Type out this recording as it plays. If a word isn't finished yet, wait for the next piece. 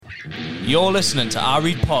You're listening to I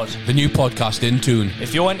Read Pod, the new podcast in tune.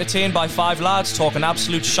 If you're entertained by five lads talking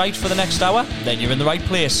absolute shite for the next hour, then you're in the right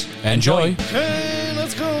place. Enjoy. Okay,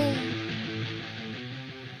 let's go.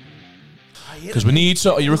 Because we need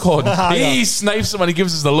so. Are you recording? He snipes him when he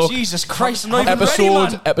gives us the look. Jesus Christ, I'm not even ready,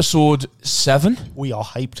 man. Episode 7. We are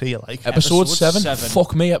hyped here, like. Episode 7.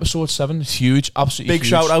 Fuck me, episode 7. It's huge. Absolutely Big huge.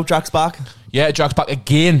 shout out, Jack's back. Yeah, Jack's back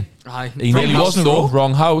again. Aye. He nearly wasn't though.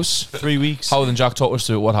 Wrong house. 3 weeks. How then Jack talked us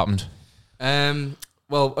through it. What happened?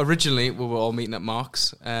 Well, originally we were all meeting at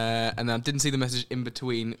Mark's, and then I didn't see the message in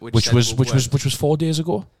between, which was 4 days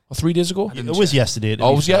ago or 3 days ago. It was yesterday.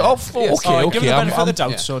 Oh, was yeah. Oh, okay. Give him the benefit of the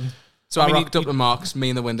doubt, son. So I rocked up to Mark's, me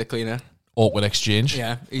and the window cleaner. Awkward exchange.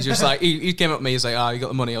 Yeah, he's just like he came up to me. He's like, "Oh, you got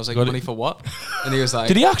the money?" I was like, "Money for what?" And he was like,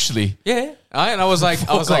 Did he actually? Yeah. And I was like,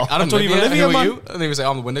 I don't don't even even live live here, Who are man. you? And he was like,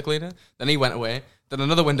 "I'm the window cleaner." Then he went away. Then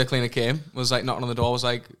another window cleaner came. Was like knocking on the door. I was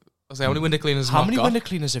like, "How many window cleaners? How many window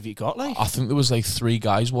cleaners have you got, like? I think there was like 3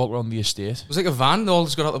 guys walking around the estate. It was like a van. They all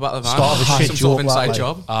just got out the back of the van. Start of a shit Some sort of joke, inside like.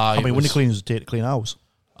 job. Aye, How many window cleaners did it take to clean a house?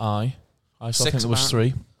 Aye. I still 6 think there was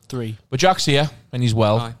man. 3. But Jack's here and he's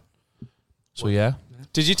well. Aye. So yeah.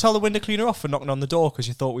 Did you tell the window cleaner off for knocking on the door because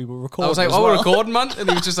you thought we were recording? I was like, as "Oh, well? we're recording, man," and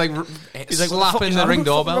he was just like, He's like, slapping the ring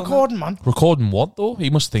doorbell. Recording, man. Recording what though? He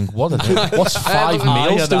must think what? What's 5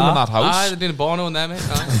 males doing in that house? They're doing a Bono in there, mate.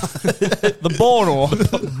 The Bono.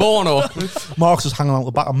 Bono. Mark's is hanging out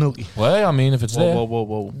the back of Milky. Well, I mean, if it's there.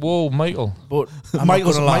 Whoa. Michael. But I'm not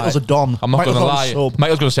gonna lie. Michael's a Dom. I'm not going to lie. Sub.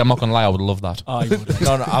 Michael's going to say, I'm not going to lie, I would love that. I would.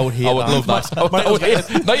 No, I would hear I would love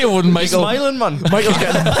that. No, you wouldn't, He's Michael. smiling, man.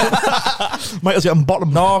 Michael's getting bottom.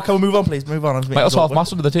 No, can we move on, please? Move on. Michael's half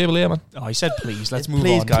master to the table here, man. Oh, he said please. Let's move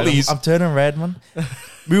Please, on. guys. Please. I'm turning red, man.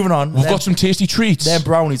 Moving on. We've got some tasty treats. Them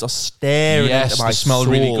brownies are staring Yes, into my they smell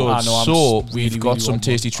soul. really good. I know, I'm So, really, we've got really some want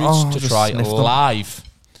tasty treats to just try sniffed them. live.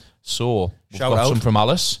 So, we've Shout got out. some from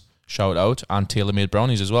Alice. Shout out. And tailor-made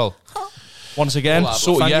brownies as well. Once again,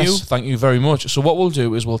 So, thank you. thank you very much. So, what we'll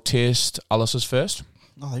do is we'll taste Alice's first.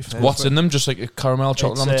 What's in them? Just like a caramel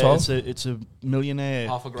chocolate on the top? It's a millionaire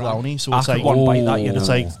Half a gram. brownie, so I it's could like one bite that, you know. it's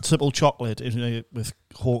like triple chocolate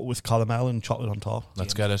with caramel and chocolate on top.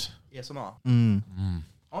 Let's get it. Yes or not?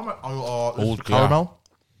 Old Old caramel.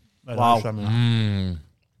 Wow.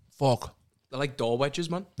 Fuck. They're like door wedges,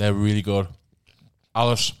 man. They're really good.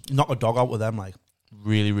 Alice, Knock a dog out with them, like.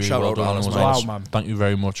 really, really Shout well out to done. Alice, It was man. awesome. Wow, man. Thank you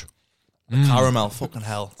very much. Caramel. Fucking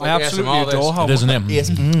hell. I absolutely ASMR adore how It isn't him. Yes.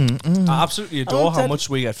 I absolutely adore how much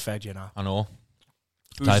we get fed, you know. I know.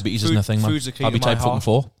 Food's- Diabetes isn't a thing, man. food's the key I'll be to my type fucking heart.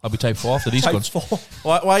 4. I'll be type 4 after these guns.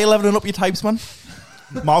 Why are you leveling up your types, man?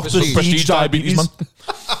 Mark's Prestige diabetes,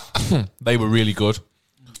 man. They were really good.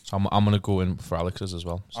 So I'm going to go in for Alex's as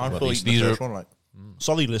well. So I'm at fully least these these are. one, like.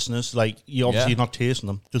 Sorry, listeners. Like, you obviously not tasting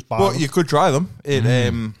them. Just buy But them. you could try them. It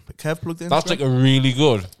Kev plugged in. That's like a really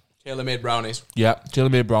good. Tailor-made brownies. Yeah,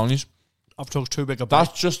 tailor-made brownies. I've took too big a bite.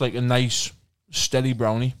 That's just like a nice, steady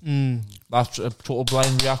brownie. That's a total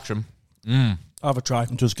blind reaction. Have a try.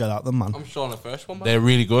 Just get at them, man. I'm sure on the first one, man. They're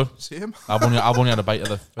really good. See him? I've only had a bite of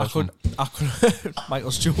the first one. I could.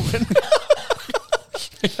 Michael's joking.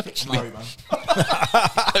 Sorry, man.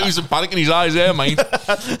 There was some panic in his eyes there, mate.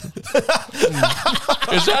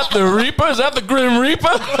 Is that the Reaper? Is that the Grim Reaper?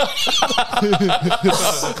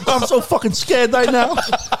 I'm so fucking scared right now.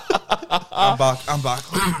 I'm back.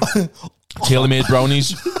 Tailor-made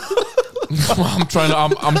brownies. I'm trying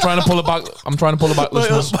to pull it back. I'm trying to pull it back,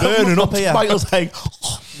 listeners. Burning up here. Michael's like,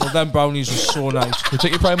 Well, them brownies are so nice. You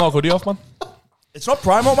take your Primark hoodie off, man. It's not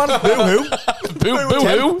Primark, man. Boo-hoo.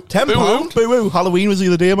 Boo-hoo. £10. Boo-hoo. Halloween was the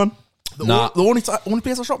other day, man. Nah. The only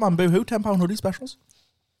place I shop, man. Boo-hoo. £10 hoodie specials.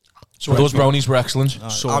 So those brownies were excellent.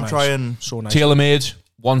 So I'm nice. trying. So nice. Tailor-made,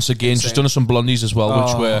 once again. Just done some blondies as well,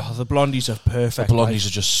 which were... the blondies are perfect. Blondies are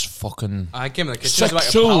just fucking... I came in the kitchen. There's like a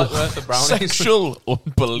Sexual. pallet worth of brownies. Sexual. There's like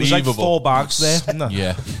Unbelievable. 4 bags there. Isn't there?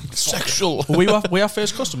 Yeah. Sexual. we are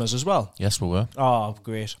first customers as well. Yes, we were. Oh,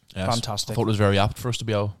 great. Yes. Fantastic. I thought it was very apt for us to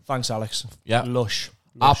be out. Thanks, Alex. Yeah. Lush.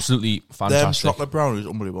 Absolutely Them fantastic. chocolate brownies,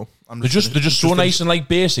 unbelievable. They're just so nice and like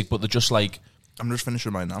basic, but they're just like... I'm just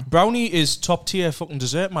finishing mine now. Brownie is top tier fucking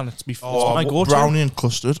dessert, man. It's my go-to. Brownie and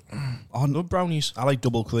custard. I love brownies. I like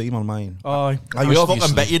double cream on mine. Aye. I You obviously-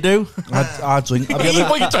 fucking bet you do. I drink. Have you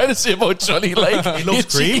What are you trying to say about Johnny? Like, He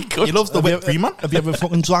loves cream. He loves the whipped cream, man. Have you ever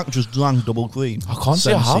fucking drank double cream? I can't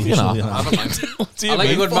say I have, you know. I don't mind. I like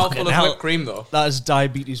a good mouthful of whipped cream, though. That is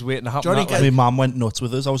diabetes waiting to happen. Johnny that way. My mum went nuts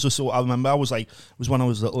with us. I was just so. I remember I was like, it was when I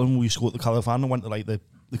was little and we used to go to the caravan. I went to like the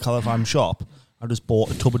caravan shop. I just bought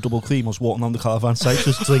a tub of double cream. I was walking on the caravan site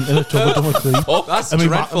just drinking a tub of double cream. Oh, that's And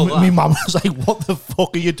dreadful. my mum was like, "What the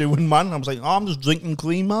fuck are you doing, man?" I was like, "Oh, I'm just drinking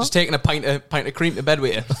cream, man." Just taking a pint of cream to bed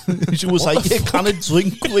with you. She was like, "You can't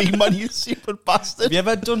drink cream, man, you stupid bastard." Have you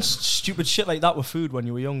ever done stupid shit like that with food when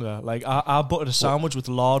you were younger? Like, I buttered a sandwich with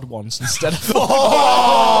lard once instead of...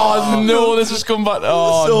 Oh, no, this has come back.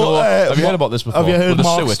 Oh, So, no. Have you heard about this before? Have you heard With the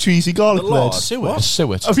Mark's suet? cheesy garlic bread? Suet? The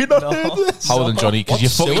suet. Have you not heard this? How than Johnny?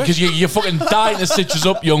 Because you're fucking dying to stitch us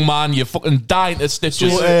up, young man. You're fucking dying to stitch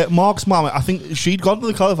us. So, Mark's mum, I think she'd gone to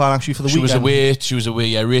the caravan actually for the She was weekend. away.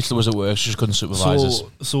 Yeah, Rachel was at work. She just couldn't supervise us.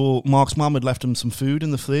 So Mark's mum had left him some food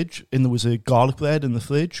in the fridge, and there was a garlic bread in the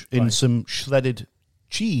fridge, and some shredded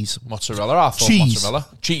cheese. Mozzarella, I thought Cheese. mozzarella.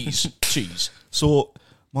 Cheese. So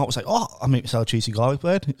Mark was like, "Oh, I'll make myself a cheesy garlic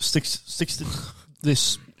bread." Sticks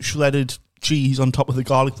this shredded cheese on top of the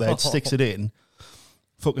garlic bread, sticks it in.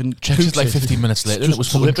 Fucking Checks it cooks like 15 minutes later, and it was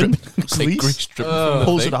fucking dripping dripping. grease. Dripping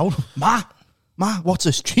Pulls it out. Ma, what's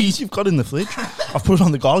this cheese you've got in the fridge? I've put it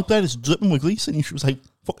on the garlic bread. It's dripping with grease. And she was like,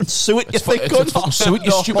 "Fucking suet, you thick It's cunt." fucking suet,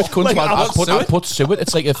 you stupid cunt. Like, Man. I suet? put suet.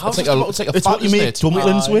 It's like a It's fat, what you isn't make it?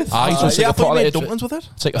 dumplings with. Aye, so it's Yeah, I like a thought you pot. made dumplings with it.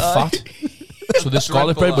 It's like a fat. So this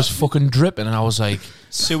garlic bread was fucking dripping, and I was like,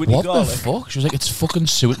 Suet "What garlic. the fuck?" She was like, "It's fucking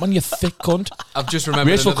suet, man. You thick cunt." I've just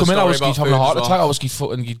remembered Rachel another come in. I story was about having a food heart as attack. well. I was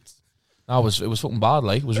fucking. It was fucking bad.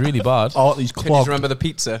 Like, it was really bad. Oh, these Can you clogged. remember the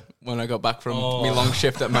pizza when I got back from my long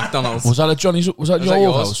shift at McDonald's? Was that at Johnny's? Was that your that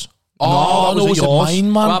old yours? house? No, Oh, that no, was was at it yours. mine,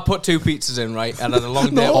 man? Well, I put 2 pizzas in, right? And I had a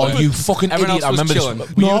long day at Oh, work. you fucking Everyone idiot! I else was remember chilling.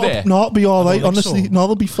 this. Were you there? No, it'll be all right. think Honestly, so. no,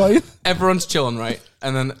 they'll be fine. Everyone's chilling, right?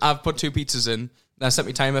 And then I've put 2 pizzas in. Then I set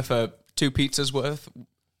my timer for 2 pizzas worth.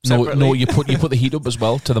 No, separately. you put the heat up as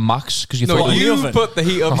well to the max because you No, thought. you oven. put the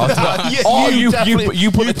heat up.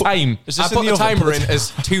 You put the time. I put the timer in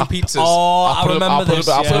as 2 pizzas. Oh, I put it- remember I'll put it- this.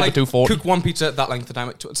 I'll put So it yeah. at 240. cook 1 pizza that length of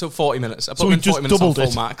time, so 40 minutes. I put So them he in just 40 minutes on doubled full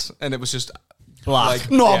it. max, and it was just Black.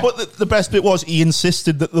 No, Yeah. but the best bit was he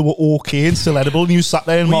insisted that they were okay and still edible, and you sat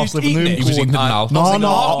there in Were Mark's you living room. eating it? He was eating it now. No, no,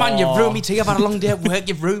 oh man, you've ruined me tea. I've had a long day at work.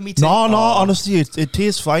 You've ruined me tea. no, honestly, it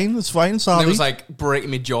tastes fine. It's fine, And it Sally. was like breaking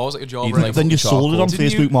my jaws, like a jaw You'd break. like- Then you sold it on Didn't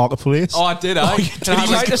Facebook Marketplace. Oh, I did. I you did. And I You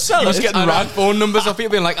tried to sell I was it? getting rad phone numbers off people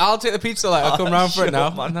being like, "I'll take the pizza. Like, I'll come round for it now."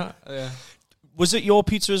 man. No, yeah. Was it your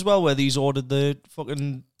pizza as well where these ordered the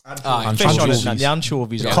fucking Aye. fish on it Anchovies. and the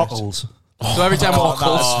anchovies? on it? Cockles. So every time I walk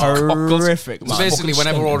That's horrific, So man. basically, Fucking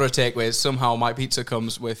whenever I stinking. order a takeaway, somehow my pizza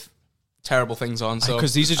comes with terrible things on. So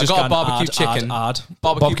Because these are just I got a gone barbecue add, chicken, add.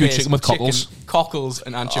 Barbecue base chicken with cockles. cockles,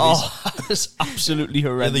 and anchovies. Oh, that's absolutely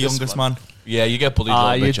You're horrendous. the youngest man. Yeah, you get bullied a Ah,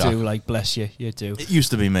 little you bit, Jack. do. Like, bless you. You do. It used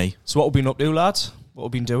to be me. So what have we been up to, lads? What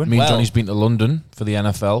have we been doing? Me and Well- Johnny's been to London for the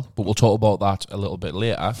NFL, but we'll talk about that a little bit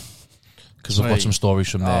later because I've got Right. some stories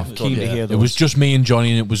from there. Keen to hear It those. was just me and Johnny,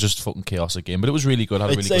 and it was just fucking chaos again. But it was really good. I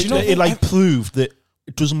had a really It, good it, time. like proved that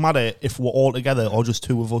it doesn't matter if we're all together or just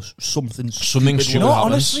 2 of us. Something Something stupid stupid You will know,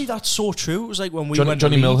 happen. honestly, that's so true. It was like when we Johnny- went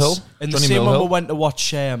Johnny to Leeds, Millhill? and Johnny the same when Millhill? we went to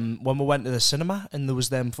watch when we went to the cinema, and there was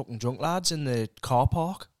them fucking drunk lads in the car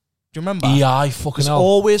park. Do you remember? Yeah, I fucking There's hell.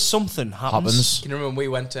 always something happens. Happens. Can you remember when we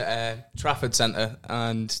went to Trafford Centre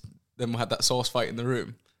and then we had that sauce fight in the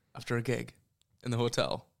room after a gig in the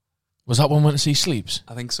hotel? Was that when we went to see Sleeps?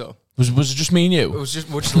 I think so. Was it just me and you? It was just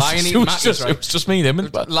we're just lying It eating was Macca's, just- right? It was just me and him.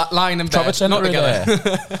 Lying in bed, Trafford Centre not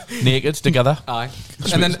together. naked together. Aye.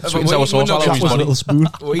 And then Sweet and sour sauce all over Jack his was a body. little spoon.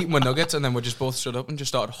 we're eating with nuggets, and then we just both stood up and just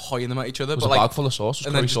started hoying them at each other. It was but a like, bag full of sauce.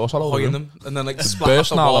 and then Curry just sauce all over hoying him. them, and then like splat off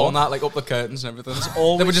bursting the all wall over. and that, like up the curtains and everything.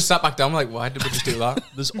 always- Then we just sat back down, like, why did we just do that?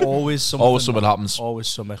 There's always something. Always something man. happens. Always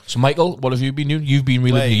something. So, Michael, what have you been doing? You've been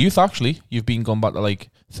reliving Wait. your youth, actually. You've been gone back to like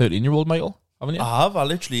 13-year-old Michael, haven't you? I have. I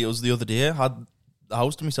literally, it was the other day. I had the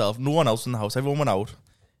house to myself. No one else in the house. Everyone went out.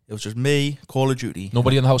 It was just me, Call of Duty.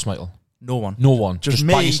 Nobody in the house, Michael. No one. No one. Just Just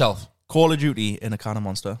me. by yourself. Call of Duty in a can of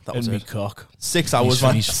Monster. That was And me it. cock. 6 hours, He's-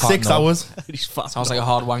 man. he's fat 6 now. hours. He's fat. Sounds like a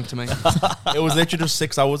hard wank to me. It was literally just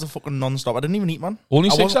 6 hours of fucking non-stop. I didn't even eat, man. Only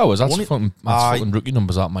I 6 wasn't- hours? That's only- fucking Aye. rookie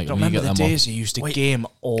numbers, that, Michael. I You remember get the them days you used to Wait. game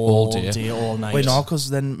all day, all night. Wait, no, because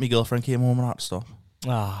then my girlfriend came home and I had to stop.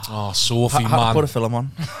 Ah, Oh, Sophie, Had to man. put a film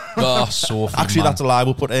on. Oh, Sophie, Actually, man. that's a lie.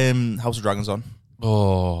 We'll put House of Dragons on.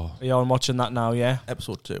 Oh, are you on watching that now? Yeah.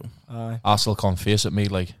 Episode 2. Aye. I still can't face at me,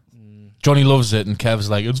 like. Johnny loves it, and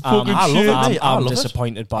Kev's like, it's fucking I love shit. it, I'm, mate. I I'm love it.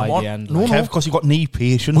 disappointed by I'm on- the end. No, like. Kev, because you got knee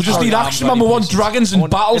patience. We just need action, man. We want dragons and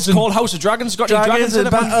battles It's and... called House of Dragons. It's got any dragons in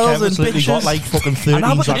it, man. Kevin's literally got like fucking 13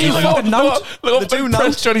 know, but they dragons. do fucking note. Look They do how note.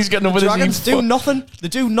 impressed Johnny's getting over Dragons this. do nothing. They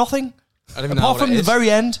do nothing. I don't even know Apart what from it the is.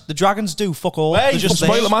 very end, the dragons do fuck all. Hey, They're just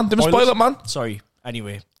spoil there. it, man. Didn't spoil it, man. Sorry.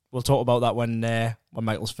 Anyway, we'll talk about that when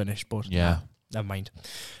Michael's finished. But Yeah. never mind.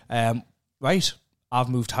 Right, I've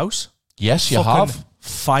moved house. Yes, you Fucking have.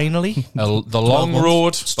 Finally, The long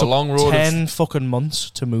road. The long road. 10 fucking months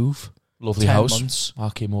to move. Lovely 10 house. months. I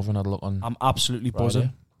came over and had a look on. I'm absolutely Friday.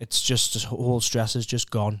 buzzing. It's just the whole stress is just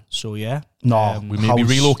gone. So yeah, No, We may be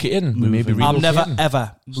relocating. We may be relocating. I'm never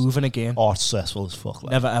ever moving again. Oh, it's stressful as fuck.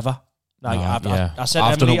 Like. Never ever. Like, yeah. I said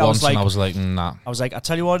I've done Emily, it once, and I I was like, nah. was like, I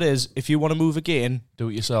tell you what it is. If you want to move again, Do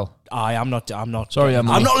it yourself. I'm not. Sorry,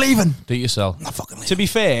 Emily. I'm not leaving. Do it yourself. I'm not fucking leaving. To be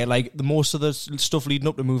fair, like the most of the stuff leading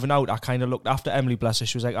up to moving out, I kind of looked after Emily. Bless her.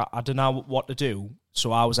 She was like, I don't know what to do.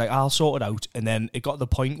 So I was like, I'll sort it out. And then it got to the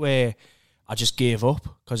point where I just gave up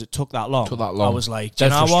because it took that long. I was like, do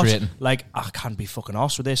you know what? Like, I can't be fucking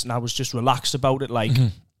arsed with this. And I was just relaxed about it, like,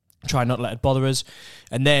 try not to let it bother us.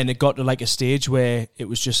 And then it got to, like, a stage where it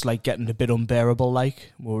was just, like, getting a bit unbearable,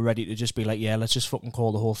 like. We were ready to just be like, yeah, let's just fucking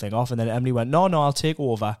call the whole thing off. And then Emily went, no, I'll take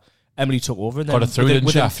over. Emily took over and then Got it through,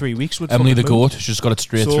 within 3 weeks we'd Emily the fucking moved. goat. She just got it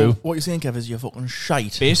straight So through. what you're saying, Kev, is you're fucking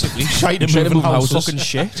shite. Basically, Shite and Shite moving and moving houses. fucking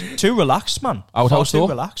shit. Too relaxed, man. Outhouse Far though?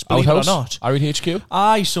 too relaxed, believe Outhouse? it or not. I read HQ.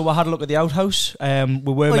 Aye, so I had a look at the outhouse. We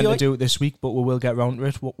were meant to oi. do it this week, but we will get round to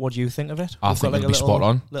it. What do you think of it? I We've think got, it'll like, be a spot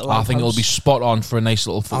on. little I think it'll outhouse. be spot on for a nice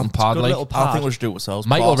little fucking It's pad. got a Like little I think pad. we should do it ourselves.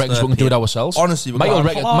 Michael reckons we can do it ourselves. Honestly, Michael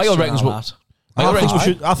reckons. reckons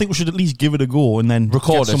I think we should at least give it a go and then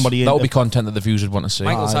record get somebody it. in. That would be content that the viewers would want to see.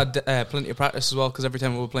 Michael's had plenty of practice as well because every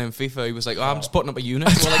time we were playing FIFA, he was like, I'm just putting up a unit.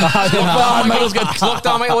 We're like, Michael's getting locked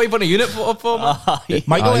down. Michael, what are you putting a unit up for, man?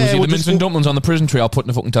 Michael, You see would the just mince and dumplings on the prison tree. I'll put in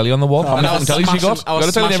the fucking telly on the wall. How many I was fucking tellies you got? I was Got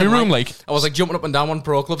a telly in every smashing, room, like. I was like jumping up and down on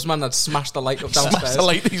pro clubs, man. I'd smashed the light up downstairs. the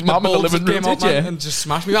light, he's mum in the bulbs living room, came up, did man, you? and just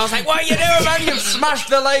smashed me. I was like, what are you doing, man? You've smashed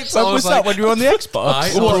the lights. I When was like, that? When you were on the Xbox?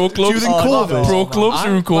 Aye, Pro clubs. During COVID. Pro clubs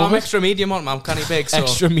during well, I'm COVID. extra medium on, man. I'm kind of big, so.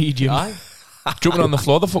 Extra medium. Aye. Jumping on the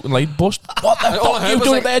floor, the fucking light bust. What the All I fuck heard you was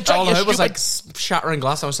doing like, there, Jack? all I You heard was stupid- like shattering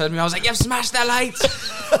glass. I was telling me, I was like, you've smashed the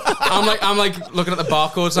lights. I'm like looking at the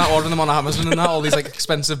barcodes now, ordering them on Amazon and that, all these like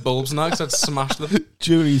expensive bulbs and that, because I'd smashed them.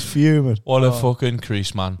 Julie's fuming. What a fucking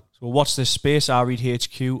crease, man. So watch this space. I read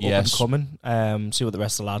HQ up Yes. and coming. See what the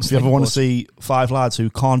rest of the lads If you think. ever want to But see 5 lads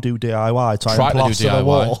who can't do DIY, try Try and to do plaster the DIY.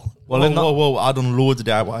 wall. Well, in that- whoa, I done loads of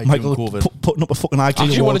DIY Michael during COVID. putting up a fucking IKEA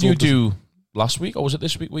Actually, what did you wardrobe. do last week, or was it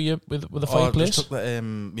this week with the I just fireplace? took the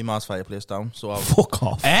my ma's fireplace down. So I Fuck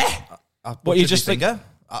off. What, you just finger?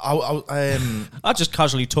 I just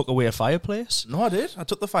casually took away a fireplace. No, I did. I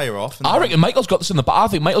took the fire off. And I reckon Michael's got this in the back. I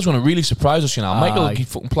think Michael's going to really surprise us, you know. Michael Aye. keep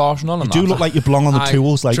fucking plashing on. You do look like you belong on the Aye.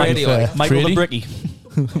 tools, like, to be Tradie, fair. like. Michael the Tradie? Bricky.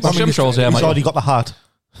 Shim Trolls there, He's Michael. already got the hat.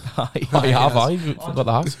 Oh, you have, I forgot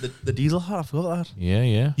the hat. the diesel hat. I forgot that. Yeah,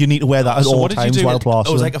 yeah. You need to wear that at So all what did you times do? while It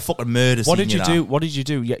plastering. was like a fucking murder What scene. did you do? What did you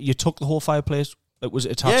do? You took the whole fireplace. It was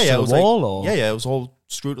attached Yeah, to it the was wall, like, or yeah, it was all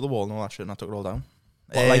screwed to the wall and all that shit, and I took it all down.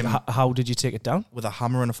 What, like how did you take it down? With a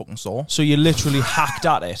hammer and a fucking saw. So you literally hacked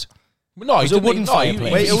at it. No, he was a didn't. wooden No,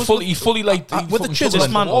 fireplace. Wait, it was he fully like he with the fucking chisel shoved it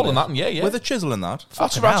in the wall dismantled and that. And yeah. With a chisel and that.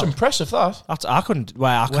 That's hell. impressive. That. I couldn't.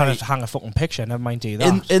 Well, I can't Wait. hang a fucking picture. Never mind do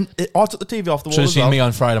that. I took the TV off the wall Should have as seen well. me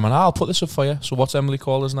on Friday, man. I'll put this up for you. So what's Emily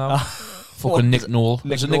called us now? Fucking Nick Knoll.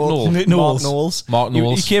 Is it Nick Knoll? Nick Mark Knowles. Knowles. Mark He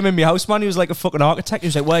Knowles. came in my house, man. He was like a fucking architect. He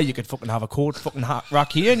was like, well, you could fucking have a coat fucking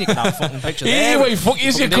rack here and you could have a fucking picture there. Anyway, fuck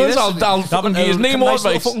you, Fucking you do cunts. this. I'll fucking get his name nice on,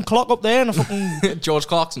 little mate. fucking clock up there and a fucking George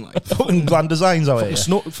Clarkson, like. Fucking grand designs out here.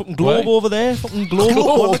 fucking globe Why? over there. Fucking globe. Globe.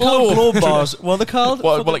 What are they called? Globe bars. What are they called?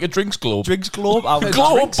 What, like a drinks globe? Drinks globe. I would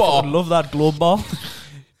Globe drinks, bar. fucking love that globe bar.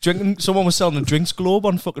 Drinking, someone was selling a drinks globe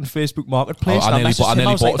on fucking Facebook Marketplace. Oh, I and nearly messaged bought- I him.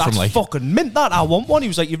 nearly was like, bought it from, that's like- fucking mint. That I want one. He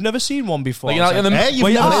was like, you've never seen one before. Like, you I know, was in like, the- you've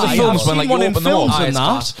well, never yeah, seen I films have when, like, seen you one in open them films up. and It's that.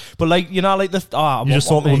 class. But like, you know, like the You just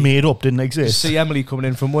thought they were made up, didn't exist. See Emily coming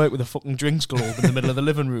in from work with a fucking drinks globe in the middle of the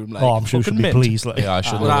living room. Like, Oh, I'm sure she'll fucking be mint. pleased. Like, Yeah, I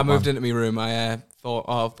should. When love I it, moved man. into my room, I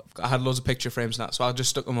thought, I had loads of picture frames and that, so I just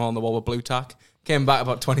stuck them all on the wall with blue tack. Came back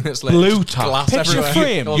about 20 minutes later. Blue just tack? glass Picture everywhere.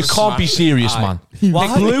 frame? All You just can't be smashed. serious, Aye. man.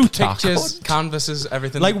 Why? Blue tack. Pictures, canvases,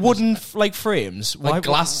 everything. Like wooden like frames. like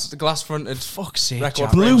Why? glass fronted. Fuck's sake, record Jack.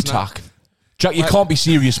 frames Blue and that. tack. Jack, you can't be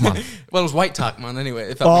serious, man. Well, it was white tack, man. Anyway,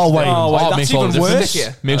 if that Oh, makes wait. sense. Oh, wait, it that's makes all the even difference.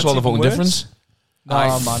 worse. Makes all the That's fucking even worse. difference.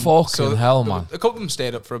 Nah, man. Fucking So hell, man. A couple of them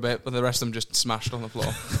stayed up for a bit, but the rest of them just smashed on the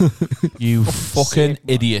floor. You fucking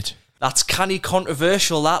idiot. That's canny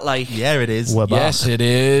controversial. That like Yeah, it is. We're back. Yes, it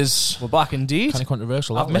is. we're back indeed. Kind of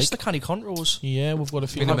controversial. I've that, missed like. the canny contros. Yeah, we've got a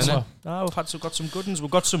few. Been a minutes minute. No, we've got some good ones. We've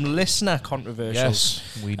got some listener controversials.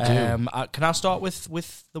 Yes, we do. Can I start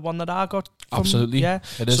with the one that I got? From, Absolutely. Yeah.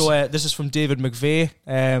 It is. So this is from David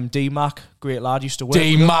McVeigh. D-Mac, great lad, used to work with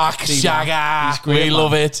him. D-Mac, D-Mac. Shagger. He's great, We man.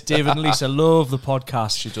 love it. David and Lisa love the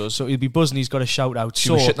podcast. She does. So he'll be buzzing. He's got a shout out. She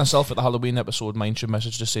so, was shitting herself at the Halloween episode. Mind she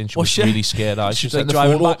messaged us saying she Was was she? really scared. She She's like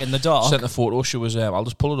driving back in the dark. Sent the photo. She was. I'll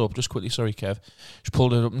just pull it up just quickly. Sorry, Kev. She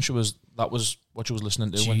pulled it up and that was what she was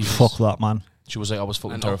listening to. When Fuck that, man. She was like, I was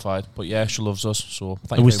fucking terrified. But yeah, she loves us. So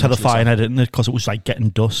thank It you was very much, terrifying, Lisa. didn't it? Because it was like getting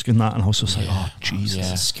dusk and that, and I was just like, oh Jesus.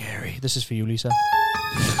 Yeah. Scary. This is for you, Lisa.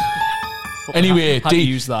 Anyway, Had to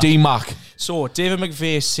use that. D-Mac. So, David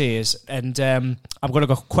McVeigh says, and I'm going to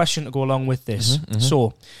go question to go along with this.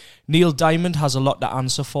 So, Neil Diamond has a lot to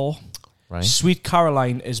answer for. Right. Sweet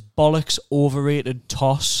Caroline is bollocks overrated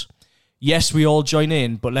toss. Yes, we all join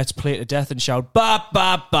in, but let's play it to death and shout, ba,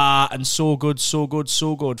 ba, ba, and so good, so good,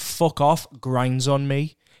 so good. Fuck off, grinds on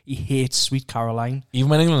me. He hates Sweet Caroline. Even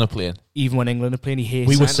when England are playing. Even when England are playing, he hates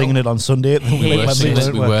We were it. singing it on Sunday. We were singing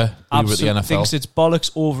it. We were at the Absolutely NFL. thinks it's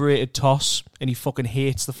bollocks overrated toss, and he fucking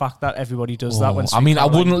hates the fact that everybody does that when I mean, I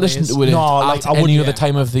wouldn't listen to it No, at like, I any wouldn't- other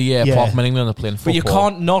time of the year Yeah. apart from when England are playing football. But you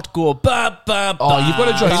can't not go ba ba ba. Oh, you've got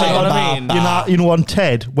to join You know in. what I mean? You know on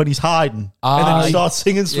Ted when he's hiding, and then he starts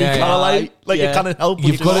singing "Sweet Yeah, yeah. Caroline." Like Yeah. you can't help. but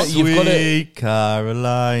You've you got just- to- you've got to- Sweet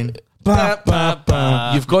Caroline. Ba, ba,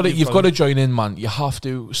 ba. You've got to join in, man. You have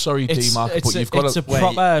to. Sorry, D-Mac, but you've got It's a to.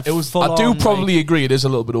 proper. I do probably agree it is a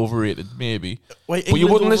little bit overrated, maybe. Wait, But you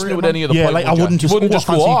England's wouldn't listen to it at any other Yeah, point. like, I would you? wouldn't You just- wouldn't oh, just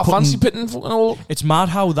go, fancy oh, putting- fancy pitting fucking all. It's mad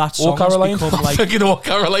how that Oh, song has Caroline. become like. Fucking oh,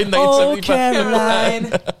 Caroline. Oh,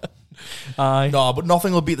 1975. Caroline. Aye. No, but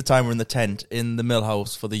nothing will beat the time we're in the tent in the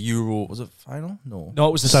Millhouse for the Euro. Was it final? No. No,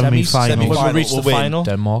 it was the Semi-final. semis. When we Semi-final, reached the we'll win. final.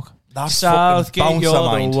 Denmark. That's Southgate, fucking you're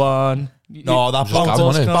bouncer mind. the one. No, that Just got bouncer.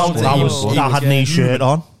 money. Bouncer. That he was was- that had knee shirt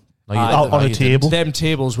on No, you Aye, didn't. on No, a you table. Them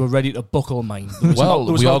tables were ready to buckle mine. There was Well, about-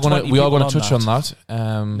 there was we are about going 20 to people touch on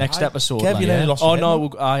that. next episode. Kev, like, you nearly lost oh your no,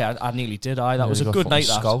 head, I nearly did. That Yeah, was you a got good fucking night.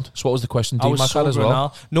 That. scalded. So what was the question I was D-Mac had as sober well?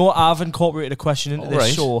 now. No, I've incorporated a question into Oh, this.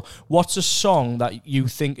 right. So, what's a song that you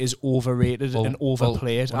think is overrated and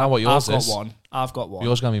overplayed? well, I know what yours I've got is. one. I've got one.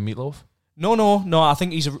 Yours going to be Meatloaf? No. I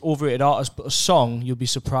think he's an overrated artist, but a song you'll be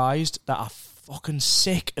surprised that I'm fucking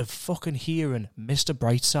sick of fucking hearing Mr.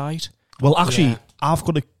 Brightside. Well, actually, I've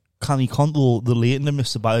got a canny control relating to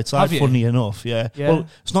Mr. Brightside. Have you? Funny enough, yeah. Yeah. Well,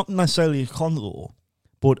 it's not necessarily a control,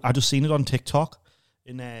 but I just seen it on TikTok.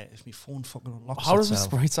 If my phone fucking unlocks How does Mr.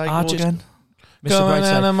 itself. Brightside I go just- again? Mr.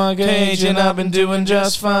 Brightside. my cage and I've been doing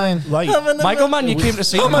just fine. Right. Michael, man, you came to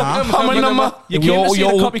see him, man. You came You're- to see the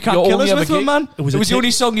you're- Copycat you're Killers only with ever him, man. It was It a was the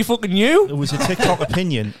only song you fucking knew. It was a TikTok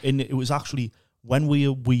opinion, and it was actually when we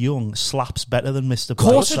were young, slaps better than Mr. Brightside. Of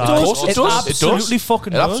course it does. Of course it does. absolutely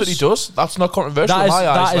fucking It does. absolutely does. That's not controversial That in is, my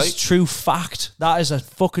eyes. that is like. true fact. That is a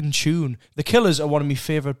fucking tune. The Killers are one of my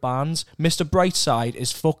favourite bands. Mr. Brightside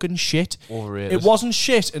is fucking shit. Overrated. It wasn't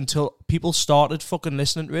shit until people started fucking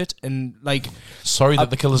listening to it and like Sorry that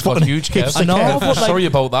the Killers got fucking huge, keeps Kev. I know, but like, Sorry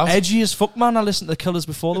about that. edgy as fuck, man. I listened to the Killers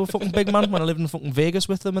before they were fucking big, man. When I lived in fucking Vegas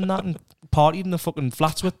with them and that, and partied in the fucking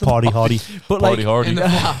flats with them. Party hardy. But Party like hardy. in the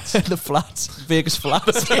flats, the flats, Vegas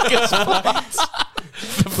flats.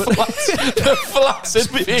 The flats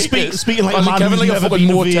in Vegas. Speaking like a Imagine man Kevin who's like a never fucking been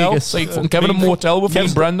to motel. Vegas. Like fucking Kevin a motel with me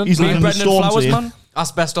and Brendan. He's Me living and in the Brendan storms Flowers, here. man.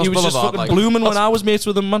 Asbestos He was just Boulevard. fucking blooming when I was mates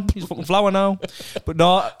with him, man. He's fucking flower now. But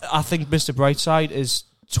no, I think Mr. Brightside is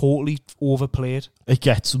totally overplayed. It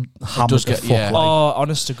gets hammered does to get- fuck. yeah. Like. Oh,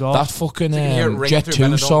 honest to God. That fucking You can hear it ring Jet through 2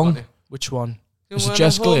 Benidorm, song. can't you? Which one? Is it Wanna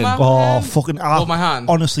Jess hold Glynn? my Oh, hand? fucking... Hold my hand.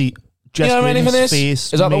 Honestly, Jess You know ready for Glenn's this?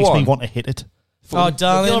 face Is that the makes me one? want to hit it. Oh,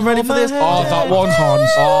 darling. You're ready for this? Oh, that one. Cons.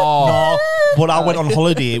 Oh. No, but I went on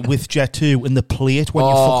holiday with Jet 2 and the plate when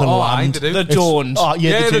you fucking I land. do. The It's- don't. Oh, yeah,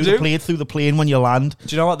 Yeah, they they do. do. The plate through the plane when you land.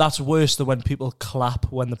 Do you know what? That's worse than when people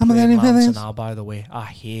clap when the I'm plane ready for lands this. now, by the way. I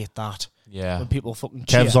hate that. Yeah. When people fucking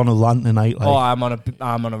cheer. Kev's on a rant tonight. Like, Oh, I'm on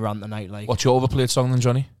a rant tonight. Like, What's your overplayed song then,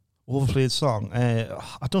 Johnny? overplayed song.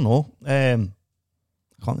 I don't know. I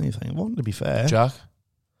can't really think of one, to be fair. Jack?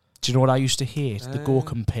 do you know what I used to hate? The Go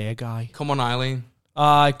Compare guy. Come on, Eileen.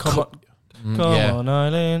 Come Yeah. on,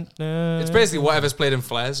 Eileen. It's basically whatever's played in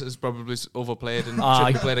Flares is probably overplayed and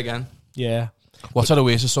should be played again. Yeah. What's that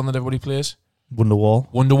Oasis song that everybody plays?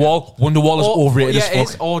 Wonderwall. Wonderwall. Wonderwall is overrated yeah, as it fuck.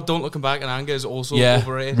 is. Or Don't Looking Back in Anger is also Yeah,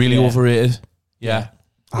 overrated. really Yeah. overrated. Yeah.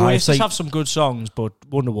 Oasis like, have some good songs, but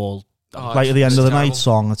Wonderwall. Oh, like at the end it's of the terrible. night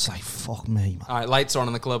song, it's like, fuck me, man. All right, lights on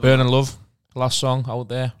in the club. Burning Love. Last song out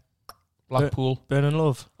there. Blackpool. Burning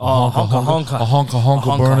Love. Oh, honka honka. A honka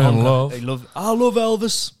honka burning love. I love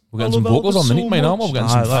Elvis. We're getting some vocals on the nick, mate, aren't we? We're getting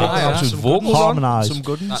some Aye, like fucking that. absolute Some vocals on. Harmonised. Some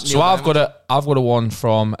good ones. So I've got a one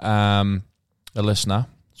from a listener.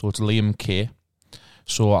 So it's Liam K.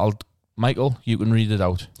 So Michael, you can read it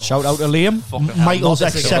out. Shout out to Liam. Michael's Shout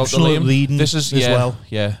out to exceptional Liam. at reading This is as well.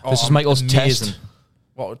 Yeah. Oh, This is Michael's amazing. test.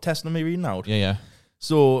 What, testing me reading out? Yeah, yeah.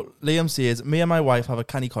 So Liam says, me and my wife have a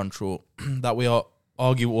canny control that we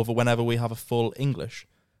argue over whenever we have a full English.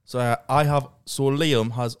 So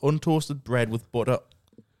Liam has untoasted bread with butter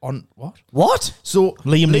on what? What? So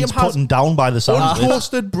Liam needs has putting down by the sound of it.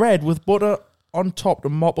 untoasted bread with butter on top to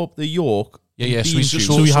mop up the yolk Yeah. bean juice.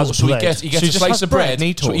 So he has bread. He gets So he a just slice has of bread bread. and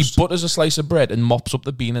he So he toast. butters a slice of bread and mops up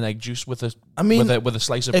the bean and egg juice with a with a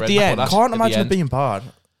slice of At bread. the and end. butter Can't at the imagine it end. being bad.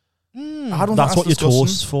 I don't. That's think what your disgusting.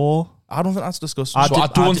 toast's for. I don't think that's disgusting. So I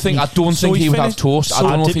don't think so he would have finished- toast. I so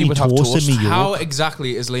don't know if dipped he me would have toast in toast. me How yolk.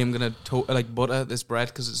 exactly is Liam gonna butter this bread?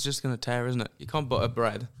 Because it's just gonna tear, isn't it? You can't butter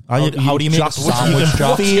bread. How do you make a Jack, sandwich, you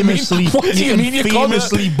Jack? can famously, What do you mean you can't?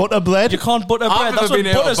 famously butter bread? You can't butter bread. I've That's never what been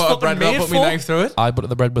able to butter's butter fucking bread without made putting my for. knife through it. I butter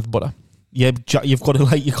the bread with butter. Yeah, Jack, you've got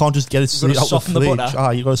to you can't just get it straight out soften the the fridge.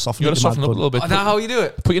 butter. You got to soften You it. got to soften it up a little bit. Oh, now how you do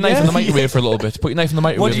it? Put your knife in the microwave for a little bit. Put your knife in the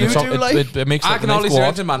microwave. What do you and do, like? it makes I like can the only knife do go off.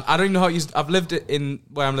 anything, man. I don't even know how to use. I've lived in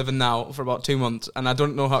where I'm living now for about 2 months, and I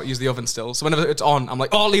don't know how to use the oven still. So whenever it's on, I'm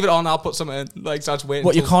like, oh, leave it on. I'll put something in. Like, so I just wait.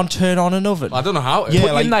 What, you until- can't turn on an oven? I don't know how. Yeah,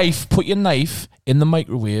 Put your knife in the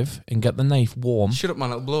microwave and get the knife warm. Shut up,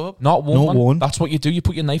 man. It'll blow up. Not warm. Not man. warm. That's what you do. You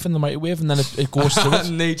put your knife in the microwave and then it goes through it.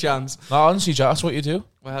 No chance. No, honestly, Jack, that's what you do.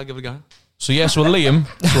 Well, I'll give it a go. So yeah, so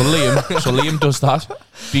Liam does that.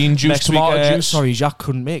 Bean juice, Next week, tomato juice. sorry, Jack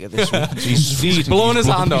couldn't make it this week. He's blowing his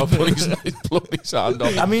hand up. He's blowing his hand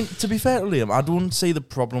up. I mean, to be fair to Liam, I don't see the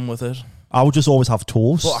problem with it. I would just always have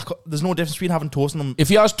toast. But there's no difference between having toast and them. If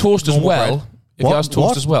he has toast as Normal well, bread. if he has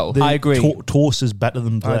toast as well, The I agree. Toast is better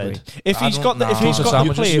than I agree. bread. If I he's don't got the, if know. he's Toast got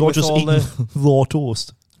your sandwiches, plate You're with just all eating the, raw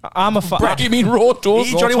toast. I'm a bread. You mean raw toast?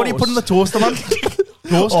 Hey, Johnny, what do you put in the toaster, man?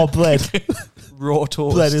 Toast? Or bread. raw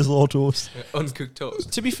toast. Bread is raw toast. Uncooked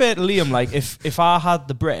toast. To be fair to Liam, like if I had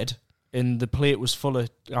the bread and the plate was full of,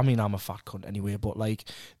 I mean, I'm a fat cunt anyway, but like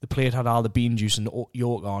the plate had all the bean juice and the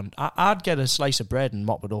yolk on, I'd get a slice of bread and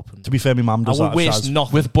mop it up. And To be fair, my mum I does would that. waste Shaz.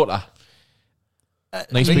 nothing. with butter. Nice I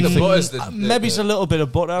think big the thing. butter's the Maybe it's a little bit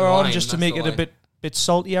of butter on line, just to that's make the it a line. bit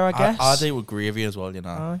saltier, I guess. I do with gravy as well, you know.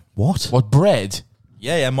 Aye. What? What bread?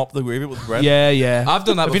 Yeah, mop the gravy with bread. Yeah. I've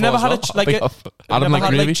done that Have you before never as had well. a like a, I don't like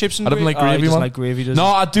gravy. chips and I don't like Oh, he gravy, doesn't man. like gravy, does No,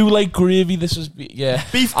 he? I do like gravy. This is yeah.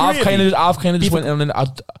 Beef I've gravy? kind of just went in and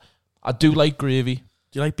I do like gravy. Do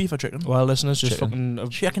you like beef or chicken? Well, listeners, just Chicken.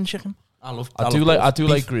 fucking Chicken. I love. I do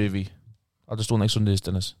like gravy. I just don't like Sunday's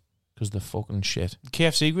dinners because they're fucking shit.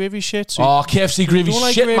 KFC gravy shit. So Oh, KFC gravy don't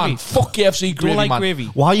like shit, gravy? man. Fuck KFC you gravy, don't like man. gravy.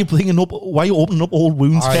 Why are you opening up old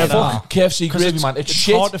wounds, I Kev? know. Fuck KFC 'Cause gravy, man. It's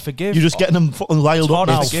shit. hard to forgive. You're just getting them fucking riled It's up hard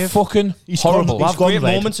now. to It's forgive. fucking He's horrible. Well, I He's have gone great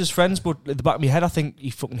red. moments as friends, but at the back of my head, I think he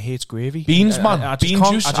fucking hates gravy. Beans, man. I just Bean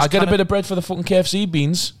can't- juice. just I get a kinda- bit of bread for the fucking KFC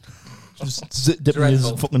beans. Dipping his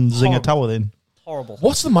Dreadful. fucking zinger tower in. horrible.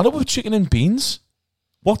 What's the matter with chicken and beans?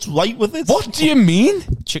 What's right with it? What do you mean?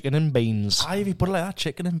 Chicken and beans. Why have you put it like that?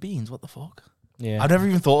 Chicken and beans. What the fuck? Yeah. I've never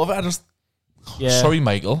even thought of it. I just, yeah. Sorry,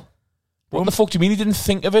 Michael. What the fuck do you mean you didn't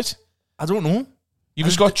think of it? I don't know. You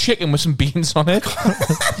just got chicken with some beans on it.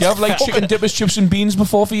 You have like chicken dippers, chips and beans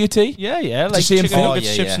before for your tea? Yeah, the like same chicken thing. nuggets, Oh,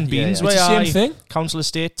 yeah, chips yeah. and Yeah, beans. yeah. It's the Where same thing. Council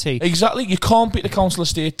estate tea. Exactly. You can't beat the council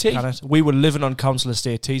estate tea. Can it? We were living on council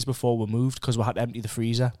estate teas before we moved because we had to empty the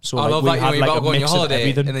freezer. So I like, love we that you had know, you like got a to go on your mix of holiday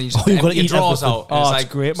everything. and then you Oh, just you've got empty to your eat drawers everything. out. Oh, and it's like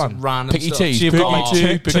great, some man. Random Pick your stuff. teas. So you've Pick got me like two,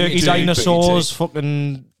 pick me turkey two, dinosaurs, pick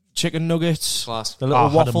fucking chicken nuggets, Class. the little I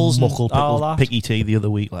had a waffles, and muckle all pickle, that. picky tea the other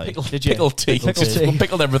week. Like, Did you? Pickled tea. Pickled tea. Well,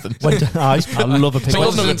 pickled everything. I love a pickle. Pickled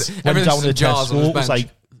Went nuggets. down Everything's to in jars on his Tesco. It was bench. like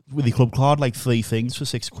with the club card, like 3 things for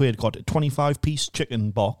 £6. Got a 25-piece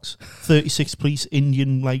chicken box, 36-piece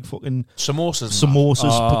Indian like fucking Samosas. samosas,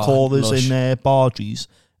 Ah, pakoras, lush. and bargies,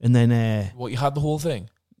 and then What, you had the whole thing?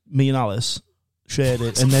 me and Alice shared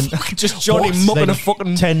it, and then Just Johnny What? mucking Then a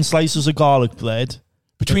fucking. 10 slices of garlic bread,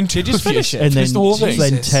 Between two just finish it? and then Finish the whole thing?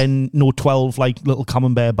 Jesus. 12 like little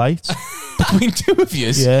camembert bites. Between two of you?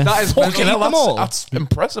 Yeah, That is Fucking hell, them all. that's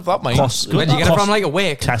impressive, that, mate. cost, Where'd you get it cost- from? Like a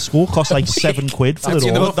wake? Tesco cost like £7 for That's it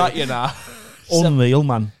you all. know that, you know. Unreal,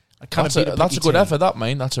 man. I kind That's of a, that's a good effort, that,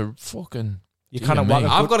 mate. That's a fucking... You kind of Yeah, want mate.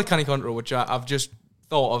 to I've got a canny control which I've just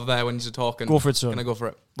thought of there when you're talking. go for it, son. Can I go for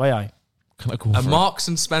it? Why I? Can I go A for it? Marks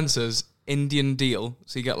and Spencer's Indian deal.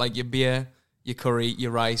 So you get like your beer, your curry,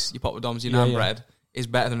 your rice, your poppadoms, your Yeah, naan yeah. bread is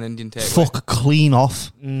better than an Indian takeaway. Fuck clean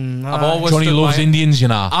off. I've always Johnny stood loves by it. Indians, you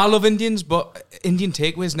know. I love Indians, but Indian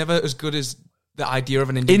takeaway is never as good as the idea of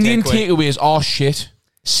an Indian Indian takeaway. takeaways are shit.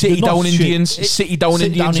 City They're not down shit. Indians, city down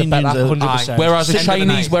Indians are better. 100%. Whereas a End of the Chinese,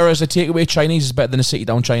 night. whereas a takeaway Chinese is better than a city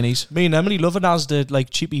down Chinese. Me and Emily love an Asda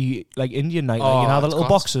like cheapy like Indian night, like, Oh, you know the it's little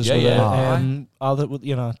class. boxes Yeah, with yeah. all the with,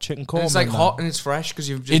 you know chicken corn. And it's like and hot that. and it's fresh because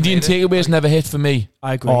you've just Indian made it. takeaways never hit for me.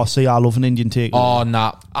 I agree. Oh, see, I love an Indian takeaway. Oh,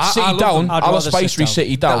 nah. I City love down, them. I'd Alice rather sit Spicery down.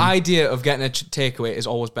 City The down. idea of getting a takeaway is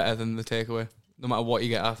always better than the takeaway, no matter what you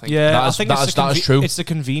get. I think. yeah, That I is- think that it's is- the that is true. It's the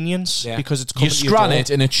convenience Yeah. because it's You coming to your scran door. it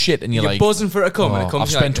and it's shit and you're You're like, buzzing for it to come, and oh, it comes. I've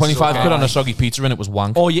you're spent like, this is 25 quid on okay. a soggy pizza and it was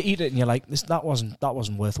wank. Or you eat it and you're like, that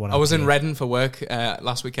wasn't worth what I was in paid. Reading for work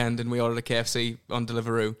last weekend and we ordered a KFC on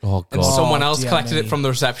Deliveroo. Oh, And God. someone else dear collected me. it from the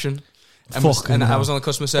reception. Fucking I hell. was on the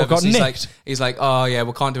customer got service. nicked? He's like, oh yeah,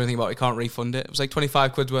 we can't do anything about it. We can't refund it. It was like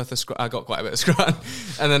 25 quid worth of I got quite a bit of scrat.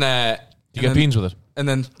 And then You get beans with it. and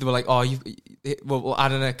then they were like, oh, we'll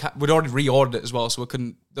add in we'd already reordered it as well, so we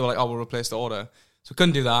couldn't. They were like, oh, we'll replace the order, so we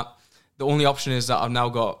couldn't do that. The only option is that I've now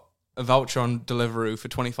got a voucher on Deliveroo for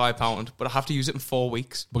 £25, but I have to use it in 4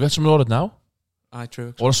 weeks. We'll get something ordered now.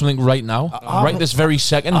 True. Order something right now. Right this very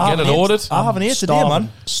second. Get it ordered. I haven't ate today, man.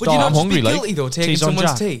 Would you not I'm just hungry, be like. guilty though, taking Teas on someone's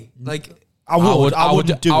Jack. tea? Like, I wouldn't do it. I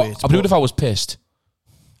would do it if I was pissed.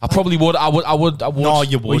 I probably would. I would. No,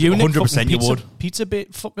 you Were would. you 100% you would. Pizza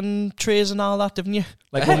bit fucking trays and all that, didn't you?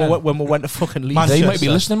 Like when we went to fucking Leeds. Man, They might be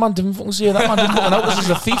Manchester. listening, man. Didn't fucking say that, man. Didn't fucking know this is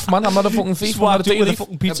a thief, man. I'm not a fucking thief. I'm not a with a thief.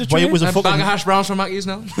 fucking pizza Why tray. it was a a bag fucking... of hash browns from Mackey's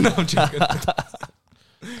now. No, I'm joking.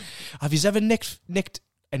 Have you ever nicked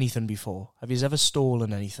anything before? Have you ever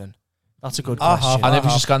stolen anything? That's a good I question. have. I never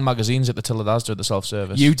used to scan magazines at the till it does do at the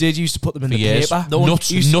self-service. You did. You used to put them in for the years. paper.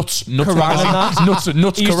 Nuts, You used to- nuts, Kerrang and that. nuts,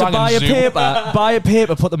 nuts. You used to Kerrang buy a and Zoom.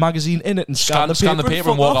 paper, put the magazine in it, and scan the paper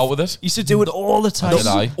and walk out with it. Used to do it all the time. Did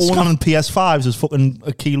I? Scanning PS5s is fucking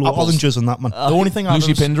a kilo of oranges and that, man. The only thing I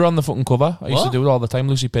Lucy Pinder on the fucking cover. I used to What? do it all the time.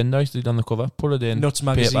 Lucy Pinder, I used to do it on the cover. Put it in Nuts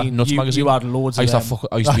paper. magazine. Nuts you, magazine. You had loads I of used to them. have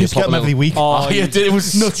I used to I be a used to get them proper every week. Oh, yeah, it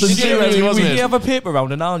was nuts and Did you, serious, wasn't did you it? have a paper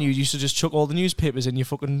round and all, and you used to just chuck all the newspapers in your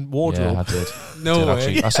fucking wardrobe? Yeah, I did. No Did way.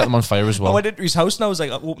 actually. I set them on fire as I well. went into his house and I was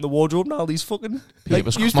like, I opened the wardrobe and all these fucking like,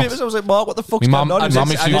 Papers come newspapers. off. I was like, Mark, what the fuck's Me going mum- on? I He mum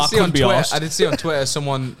said, used I to- did "I see on couldn't be Twitter. arsed." I did see on Twitter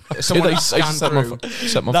someone I scanned set my through.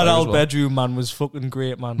 set my That fire as old well. bedroom, man, was fucking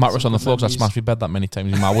great, man. Mattress on the Some floor because I memories. smashed my bed that many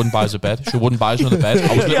times. My mum wouldn't buy us a bed. She wouldn't buy us another bed. I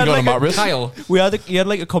was He had literally on a like a mattress. Kyle. He had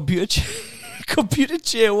like a computer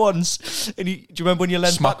chair once, and do you remember when you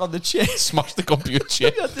leant back on the chair? Smashed the computer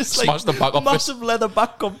chair. He had this like Smashed the back off it. massive leather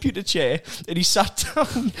back computer chair, and he sat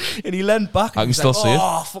down and he leant back. I and can he was still see like, it.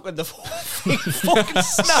 Oh, fucking the thing fucking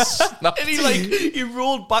snapped. And he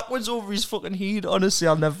rolled backwards over his fucking head. Honestly,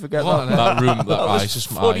 I'll never forget What that. an That room, That it's was just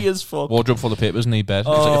funny aye. as fuck. Wardrobe full of papers in the bed. It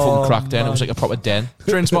was like a Oh, fucking crack den. It was man. like a proper den.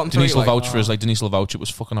 Train spotting Denise will like, vouch for us. Like Denise will vouch. It was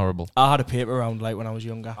fucking horrible. I had a paper round like when I was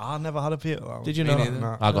younger. I never had a paper round. Did you Me know? neither.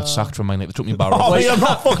 Nah. I got sacked from mine. Like they took me barrel. Oh, I'm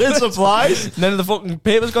not fucking surprised. None of the fucking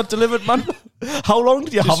papers got delivered, man. How long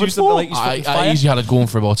did you have it used to for? like his fucking I fire. easily had it going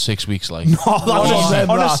for about 6 weeks. Like Oh,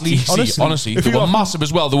 that's honestly, they were massive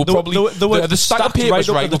as well. They were probably they were the stack of stacked papers right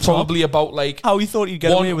up right at the were probably about like How he thought he'd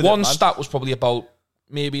get away with one it, man. stack was probably about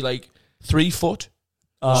maybe like 3 foot.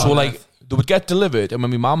 Oh, So like they would get delivered, and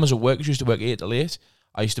when my mum was at work, she used to work 8 till 8.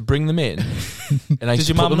 I used to bring them in, and I used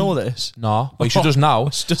Did to your put mum them, know this? No, well, she does now.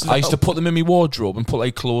 does I used to now. put them in my wardrobe and put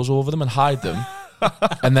like clothes over them and hide them,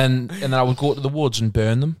 and then I would go to the woods and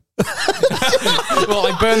burn them. well,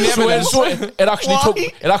 like burn the evidence. So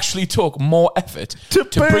it actually took more effort to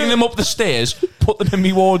bring them up the stairs, put them in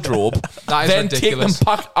my wardrobe, That is then ridiculous. take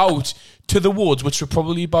them back out to the woods, which were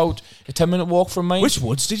probably about a 10-minute walk from mine. Which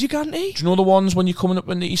woods did you go into? Do you know the ones when you're coming up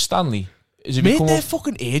into East Stanley? Is if you Mate, come they're up,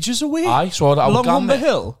 fucking ages away. aye, so I would Along go Humber there.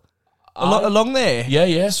 Hill. Along there. Yeah,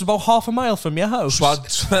 yeah. It's about half a mile from your house. So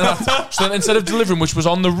then instead of delivering, which was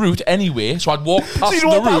on the route anyway, so I'd walk past you'd the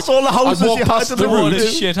walk route. past all the houses I'd walk you had past to the deliver route. to.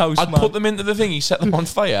 Shit house, I'd man. put them into the thingy, set them on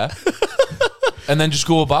fire, and then just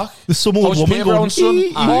go back. There's some How old was your woman paper going, round, son?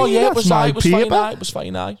 "Ee, Oh yeah, it that's was my fine. It was fine. paper." Aye, it was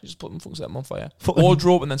fine. Aye, just put them, fucking set them on fire. Fucking-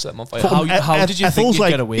 Wardrobe and then set them on fire. How did you think Ethel's you'd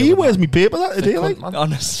like, get away "He with where's that?" me paper that today?" Cunt, Like, man.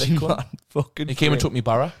 Honestly, man. Fucking He came and great. took me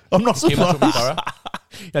barra. I'm not He came and took me surprised. barra.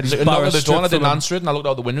 Yeah, There's like a knock at the door and I didn't answer it, and I looked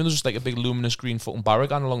out the window and there's just like a big luminous green fucking barra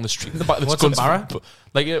going along the street in the back of this What's a cunt's- barra?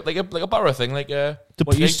 Like a barra thing, like a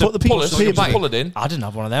What, you used put the pull piece it, of so you paper just pull it in. I didn't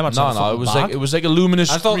have one of them. No, it was like a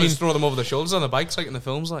luminous I thought they green. just throw them over the shoulders on the bikes like in the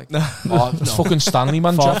films. Like, Oh, it's fucking Stanley,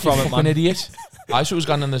 man. Far Jeff, you from it, fucking man. idiot. I saw it was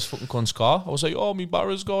gone in this fucking cunt's car. I was like, oh, me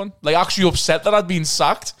barra's gone. Like, actually upset that I'd been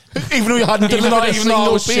sacked. Even though you hadn't even delivered a though I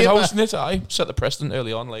single was shit paper. housing it. I set the precedent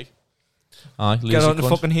early on, like. Aye, lazy Get on to cunt.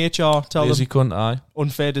 fucking HR. Tell Lazy them cunt, aye.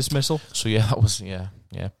 unfair dismissal. So yeah, that was, yeah.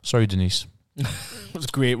 Sorry, Denise. It was a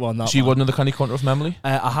great one. That So you one. got another candy counter of memory?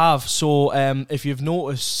 I have. So if you've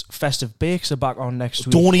noticed, Festive Bakes are back on next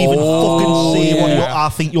week. Don't even Oh, fucking say what yeah. I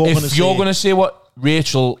think you're going to If say. you're going to say what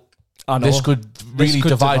Rachel, I know. this could really could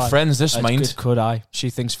divide friends, this It mind. could I? She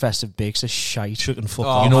thinks Festive Bakes are shite. Chicken fuck oh,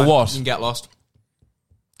 off. You know man, what? You can get lost.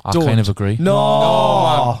 I Don't. kind of agree. No,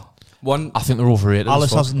 Oh, One. I think they're overrated. as Alice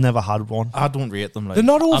fuck. has never had one. I don't rate them. Like, they're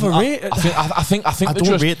not overrated. I think I they're don't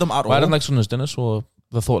just, rate them at well, I all. didn't like Sunday's dinner, so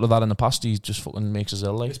the thought of that in the past, he just fucking makes us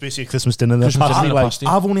ill. Like It's basically a Christmas dinner. They're Christmas dinner pasty, in a like, pasty.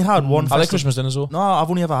 I've only had one. I like festive- Christmas dinners though. No, I've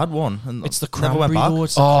only ever had one. And It's the never went cranberry back. though.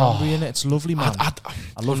 It's the Oh. cranberry in it. It's lovely, man. I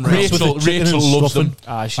love With Rachel, the chicken Rachel and loves stuffing.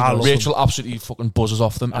 them. she I does. love Rachel absolutely fucking buzzes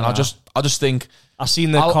off them, and I just think I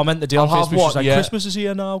seen the I'll- comment the day on I'll have Facebook. She's one, like, yeah. Christmas is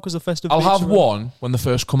here now because the Festive I'll Bakes have are on. one when they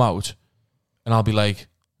first come out, and I'll be like,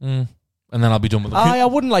 and then I'll be done with them. I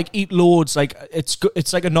wouldn't like eat loads. Like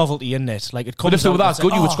it's like a novelty, isn't it? Like it comes. But if they were out that and good,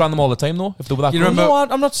 it's you would like, scran them all the time, though. If they were that You good. remember- No,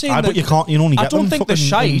 I'm not saying Aye, that. but you can't. You only I get don't them think they're fucking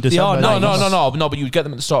shite, in they are December. nice. No, but you'd get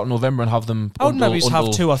them at the start of November and have them. I would maybe until-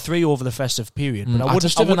 have 2 or 3 over the festive period, but I I wouldn't.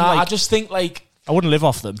 just I wouldn't, I like, just think like I wouldn't live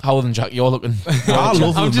off them. how then, Jack? You're looking. I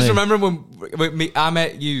love I'm them, just mate. remembering when I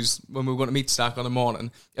met yous when we were going to meet Stack on the morning,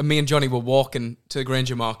 and me and Johnny were walking to the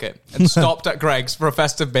Granger Market and stopped at Greg's for a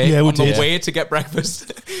festive bake Yeah, we on the did. way to get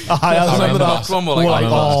breakfast. I remember that. that. One, we're We're like,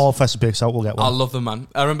 like, oh, festive bakes out. We'll get I one. love them, man.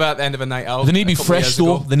 I remember at the end of a night out. They need to be a couple of fresh years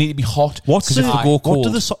though. ago, They need to be hot. What's 'Cause if the- they go What cold,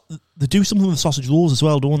 do they do something with the sausage rolls as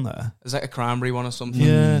well, don't they? There's like a cranberry one or something.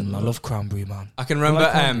 Yeah. I love cranberry, man. I can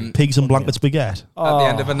remember Pigs and blankets baguette. at the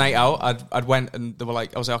end of a night out, I'd went and they were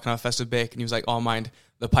like, I was like, oh, can I have a festive bake? And he was like, oh, mind,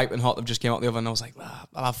 the piping hot that just came out the oven. And I was like,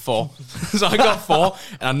 I'll have 4. So I got 4,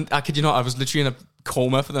 and I kid you not, I was literally in a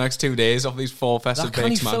coma for the next 2 days off these 4 festive That canny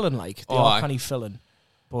bakes, man. filling, like they Oh, are aye. canny filling.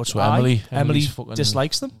 But So Emily Emily's fucking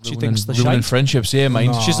dislikes them. She ruining- thinks they're ruining shite. friendships. Yeah,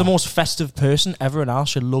 mate. She's the most festive person ever in ours.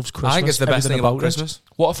 She loves Christmas. I think it's the best everything thing about it. Christmas.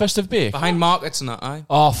 What a festive bake. Behind markets and that, aye.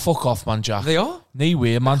 Oh, fuck off, man, Jack. They are? No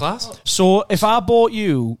way, man. Class. So if I bought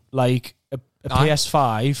you like a Aye.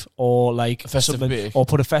 PS5 or like A festive something, bake. or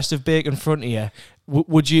put a festive bake in front of you,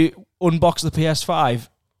 would you unbox the PS5?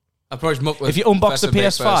 I probably muck with If you unbox the festive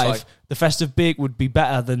bakes PS5, first, like. the festive bake would be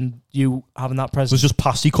better than you having that present. There's just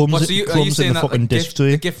pasty comes, What, so are you comes in saying the that fucking like, disc to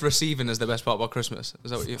you. the gift receiving is the best part about Christmas?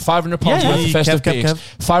 Is that what you... £500 Yeah. worth of Kev, festive Kev, bakes.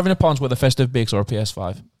 Kev. £500 worth of festive bakes or a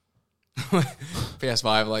PS5.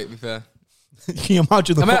 PS5, like, to be fair. Can you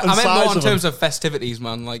imagine the I meant fucking more size in of them? terms of festivities,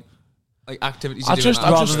 man. Like activities you I do. just, and I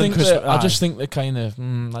that. rather just than think Christmas- that, I aye. just think they're kind of. I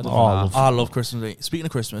don't Oh, know. I love Christmas Day. Speaking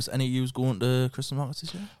of Christmas, any of yous going to Christmas markets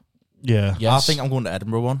this year? Yeah. Yes. I think I'm going to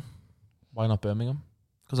Edinburgh one Why not Birmingham?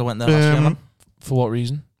 because I went there last year, man. For what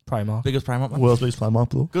reason? Primark. Biggest Primark, man. World's biggest Primark,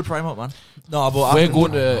 though. Good Primark, man. No, but We're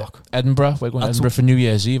going to Edinburgh. We're going to That's Edinburgh for New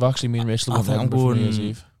Year's Eve. Actually, me and Rachel are I going to think I'm Edinburgh for New Year's going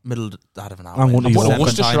Eve. middle. I don't know. I'm going to I'm going York. to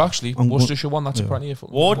Worcestershire, Second time. actually. I'm going- Worcestershire one. That's Yeah. apparently a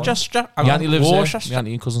fucking Worcester. My auntie lives there. Worcester. My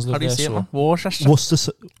auntie and cousins live How do you there. say it, So man? Worcester.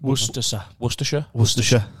 Worcestershire. Worcestershire. Worcestershire.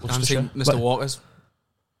 Worcestershire. I'm seeing Mr. Walker's.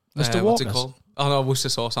 Mr. What's it Walker's? called? Oh no, Worcester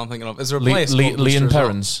sauce. I'm thinking of. Is there a Lee place? called Worcester and as well?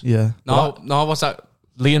 Perrins. Yeah. No, what's that?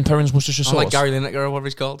 Lee and Perrins Worcestershire I'm sauce. like Gary Lineker or whatever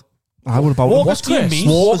he's called. I would about Walker's what do you Chris. mean?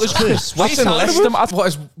 Walker's Chris. What's in Leicester? What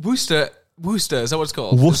is Worcester? Worcester, is that what it's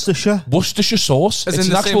called? Worcestershire. Worcestershire sauce. As It's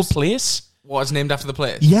in an the actual same- place. What is named after the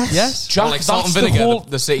place? Yes. Jack, Or like salt and that's the vinegar, whole-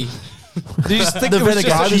 the city. Do you think The it was vinegar,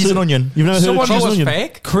 just cheese and onion. You've never Someone heard of cheese was and onion?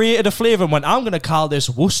 fake. created a flavour and went, I'm going to call this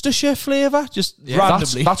Worcestershire flavour? Just Yeah.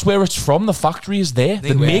 randomly. That's where it's from. The factory is there. They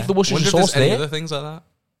Anyway, make the Worcestershire wonder if sauce there's any there. other things like that.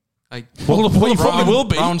 Like Well, it probably will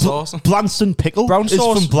be. brown sauce. Blanston pickle. Brown is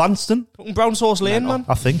sauce. from Blanston, Fucking brown sauce lane, man.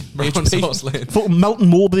 I think. Brown HP. sauce lane. Fucking Melton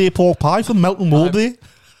Mowbray pork pie from Melton Mowbray.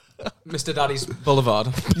 Mr. Daddy's Boulevard.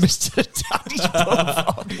 Mr.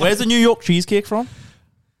 Daddy's Where's the New York cheesecake from?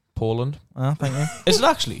 Poland. Thank you. Is it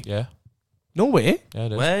actually? Yeah. No way. Yeah,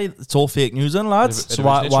 it is. Well, it's all fake news, then, lads. It So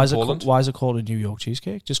why originates is from it Poland. why is it called a New York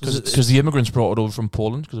cheesecake? Just because it's Because the immigrants brought it over from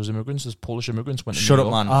Poland. Because there was immigrants. There's Polish immigrants went to Shut New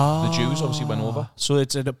up, York. man. The Jews obviously went over. So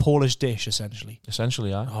it's a Polish dish essentially. Essentially,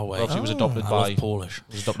 yeah. Oh, wait. Obviously, it was adopted I by love Polish.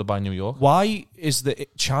 New York. Why is the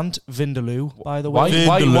chant Vindaloo? By the Why way,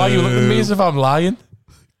 are you looking at me as if I'm lying?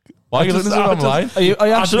 Why are you looking as if I'm lying? Are you I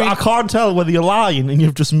actually? can't tell whether you're lying and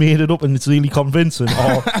you've just made it up and it's really convincing.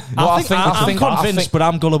 Or I'm convinced, but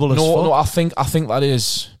I'm gullible as fuck. No, I think that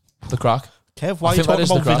is the crack. Kev, why I are you think that talking is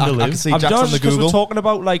the about crack. Vindaloo? I can see I'm Jack's done on the because we're Google. talking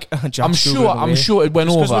about like. I'm Jack's sure Googling it went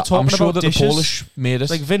Just 'cause over. we're talking I'm sure about that dishes. the Polish made it.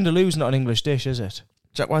 Like Vindaloo's not an English dish, is it?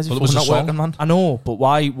 Jack, why is Well, he it was not a song. working, man? I know, but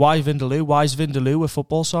why Vindaloo? Why is Vindaloo a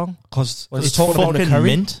football song? Because Well, it's it's talking about a fucking curry.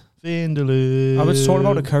 mint. Vindaloo. I was talking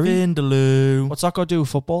about a curry. Vindaloo. What's that got to do with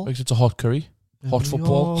football? Because it's a hot curry. Hot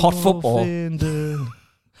football. Hot football. Vindaloo.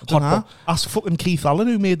 Hot Hot Ask fucking Keith Allen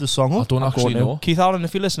who made the song I up. don't actually know. Keith Allen,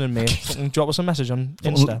 if you're listening, mate, fucking drop us a message on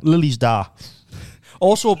Insta. Lily's da.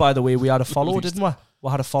 Also, by the way, we had a follow, didn't we? We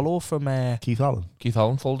had a follow from Keith Allen. Keith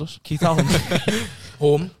Allen folders. Keith Allen.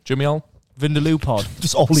 Home. Jimmy Allen. Vindaloo pod.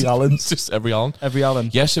 Just Ollie Allens. Just every Allen. Every Allen.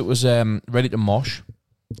 Yes, it was ready to mosh.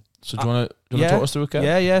 So do you want to talk us through it, Kev?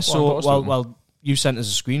 Yeah. Go So, on, talk us through it. well, you sent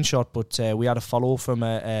us a screenshot, but we had a follow from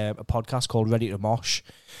a podcast called Ready to Mosh,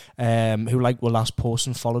 who like were last post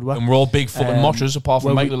and followed her. And we're all big fucking moshers, apart from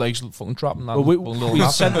well, Mike we- that likes fucking trapping that. Well, we little we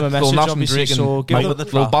naff sent them a and- message, little naff and obviously, Drake and so give Mike them, with the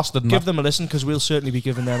little bastard and give that. them a listen because we'll certainly be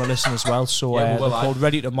giving them a listen as well. So Yeah, we they're will, aye. called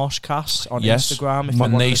Ready to Mosh Cast on Yes. Instagram. If you And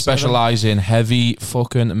want to they listen to them. specialise in heavy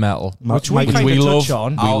fucking metal. Which we Mike- kind we of love. touch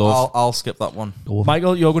on. We love. I'll skip that one.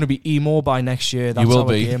 Michael, you're going to be emo by next year. That's You will our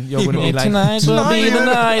be. game. You're going to be like Tonight will be the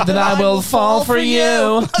night that I will fall for you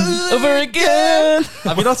over again.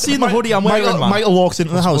 Have you not seen the hoodie I'm wearing, man? Michael walks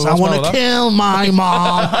into the the house. I want to kill my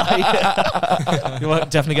mom. You're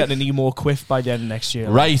definitely getting an emo quiff by the end of next year.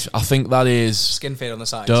 Right, I think that is Skin fade on the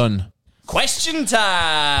sides. done. Question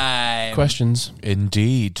time. Questions.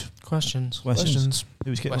 Indeed. Questions. Questions.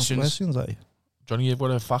 Who's getting Questions. questions? Eh? Johnny, you've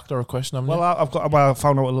got a fact or a question, haven't you? Well, I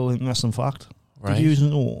found out a little interesting fact. Right. Did you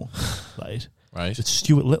know, right, Right. that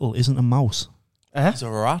Stuart Little isn't a mouse? He's a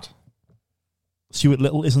rat. Stuart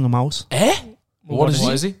Little isn't a mouse. What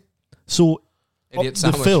is he? he? So Idiot the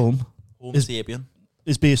sandwich. film Homo Is- sapien.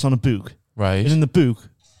 is based on a book. Right. And in the book,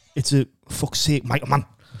 it's a fuck's sake, Michael man.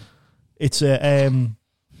 It's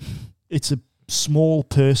a small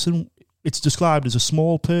person. It's described as a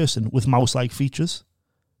small person with mouse-like features.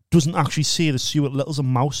 Doesn't actually say that Stuart Little's a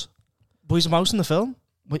mouse. But he's a mouse in the film.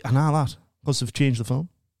 Wait, I know that because they've changed the film.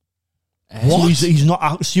 What? So he's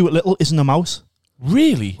not. Stuart Little isn't a mouse.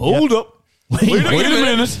 Really? Hold up. Wait a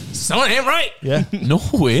minute. Someone ain't right. Yeah, No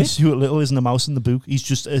way. Stuart Little isn't a mouse in the book. He's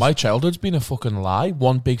just. My childhood's been a fucking lie.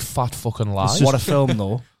 One big fat fucking lie. What a film,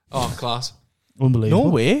 though. Oh, class. unbelievable. No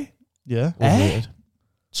way. Yeah. Overrated.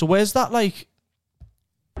 So where's that like?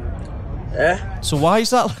 So why is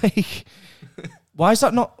that like? Why is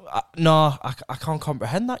that not? No, I can't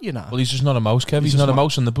comprehend that. You know. Well, he's just not a mouse, Kev. He's just not a not-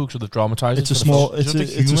 mouse in the book, so they've dramatised it. It's a for the small. film. It's Is a, it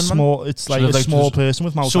it's a human, man? small. It's like Should a have small just- person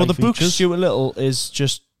with mouse. So the book features. Stuart Little is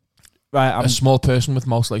just right. A small person with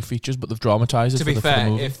mouse-like features, but they've dramatised it To for be the, for the fair,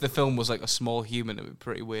 movie. if the film was like a small human, it would be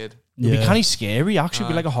pretty weird. It'd be Yeah. kind of scary. Actually,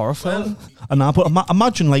 it'd be like a horror film. And I, but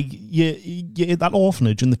imagine like you're at that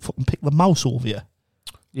orphanage and they fucking pick the mouse over you.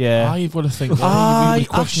 Yeah. You've got to think. You've been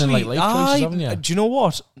questioning actually, like life choices, haven't you? do you know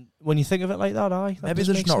what? When you think of it like that, that Maybe does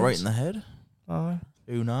they're make just not right sense. in the head. Aye.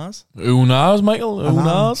 Who knows? Who knows, Michael? Who know.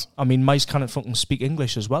 knows? I mean, mice can't fucking speak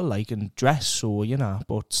English as well, like, and dress, so, you know,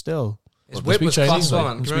 but still. His Well, whip they was speak class Chinese, as well,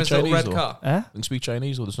 like, man. they Can you speak remember his little Chinese, red Eh? car? They can speak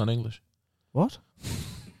Chinese, or it's not English. What?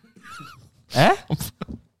 Eh?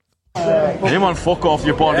 Anyone fuck off,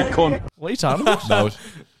 you body cunt. What are you talking about?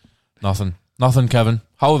 No. Nothing, Kevin.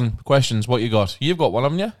 Howden, questions, what you got? You've got one,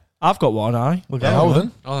 haven't you? I've got one, aye. Yeah,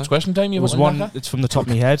 Howden. Oh, It's question time. It You was want one, it's from the top of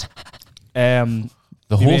my head. The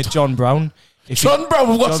You whole made John Brown. If you- John Brown,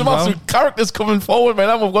 we've got John some Brown. absolute characters coming forward,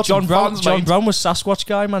 man. We've got John some Brown. fans, John mate. Brown was Sasquatch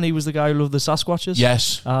guy, man. He was the guy who loved the Sasquatches.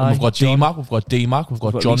 Yes. Aye, And we've got John. D-Mac, we've got D-Mac, we've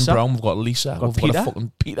got got John Lisa. Brown, we've got Lisa, got we've got Peter. a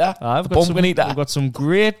fucking Peter, I've the got pumpkin eater. We've got some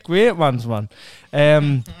great ones, man.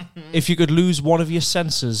 If you could lose one of your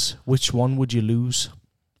senses, which one would you lose?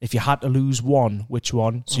 If you had to lose one, which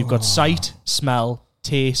one? So you've got sight, smell,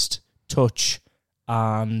 taste, touch,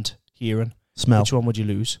 and hearing. Smell. Which one would you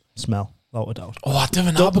lose? Smell. Without a doubt. Oh, I don't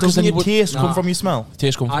know, because Doesn't then you your would... taste come Nah. from your smell?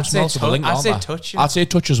 Taste comes from I'd say smell, so the link, I'd aren't say they? touch. I'd say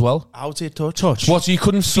touch as well. I would say touch. Touch. What, so you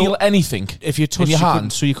couldn't feel anything? If you touched your you hand? couldn't-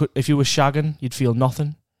 so you could. If you were shagging, you'd feel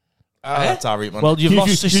nothing. That's alright, man. Well, you've You-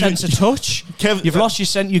 lost you- your you- sense of touch. Kevin, You've lost your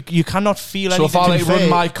sense. You cannot feel So if anything. I be like run fair-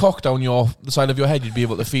 my cock down the side of your head, you'd be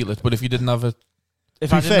able to feel it. But if you didn't have it... If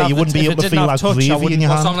To I be didn't fair, have you the- wouldn't be if able it to didn't feel have like touch, I gravy in wouldn't- your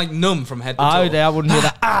Oh, hand. so I'm like numb from head to toe. I wouldn't hear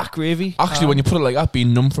that gravy. Actually, when you put it like that,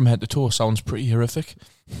 being numb from head to toe sounds pretty horrific.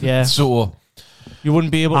 Yeah, So, you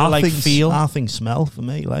wouldn't be able to like feel. I think smell for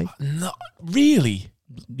me, like, not really.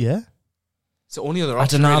 yeah. It's the only other I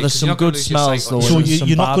option. don't know, really, there's 'cause some you're not gonna good lose your smells, sight or though. So there's you, some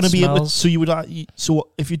you're not bad going to be able. smells. So you would. So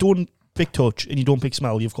if you don't pick touch and you don't pick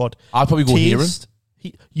smell, you've got I'd probably go hearing. taste.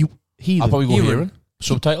 Hearing. I'd probably go Hearing. hearing.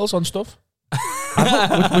 Subtitles on stuff.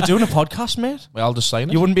 We're doing a podcast, mate. Well, I'll just sign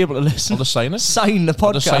it. You wouldn't be able to I'll listen. just sign it. Sign the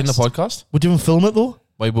I'll just sign the podcast. podcast. We're doing film it though.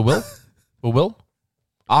 Wait, we will. We will.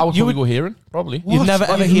 I would You probably go hearing, probably. You'd never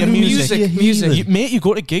ever hear music. Music. You, mate, you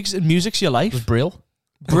go to gigs and music's your life. With Braille.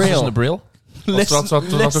 Braille. Listen to Braille.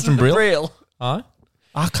 Listen, That's in Braille. Braille. Aye.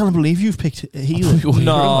 I can't believe you've picked hearing. Go hearing,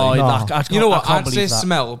 No, like. You know I what? can't I'd say believe that.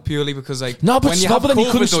 smell purely because like No, but when you smell, have but then you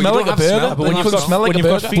COVID, couldn't though, smell don't like a have smell, burger. but But when you you've couldn't got- smell like when a you've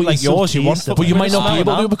got burger. feet like But you yours, you still want. taste it. But you might not Smell be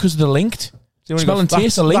able that. to because of the linked. Smell and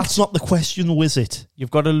taste are That's linked. not the question, though, is it?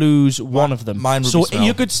 You've got to lose one of them. mine would so be smell.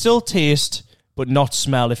 you could still taste, but not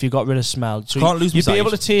smell if you got rid of smell. So Can't lose my you'd be sight.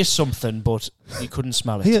 able to taste something, but you couldn't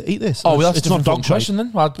smell it. Here, eat this. Oh, well, that's it's a not different dog fucking shit. question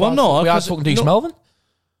then. Well, no, We had 'cause- fucking do you no. smell then?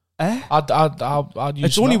 Eh? I'd use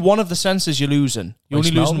It's only smell. one of the senses you're losing. You're Like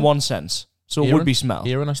only smell losing then? one sense. So it Hearing? would be smell.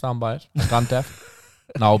 Hearing, I stand by it. I can't deaf.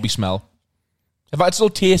 No, it'll be smell. If I could still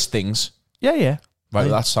taste things, Yeah, yeah. right,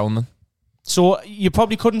 that's sound then. So you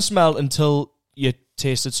probably couldn't smell until you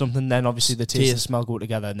tasted something. Then obviously the taste and Taste. smell go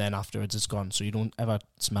together, and then afterwards it's gone. So you don't ever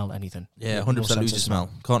smell anything. Yeah, No 100% sense lose of your smell.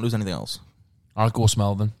 Can't lose anything else. I'd go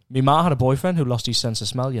smell then. My ma had a boyfriend who lost his sense of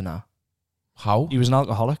smell. You know, How? he was an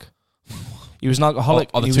alcoholic. He was an alcoholic.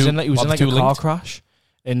 Are and the he was two- in, he was are in the like a two car linked? crash,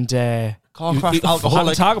 and Car he- crash, he- I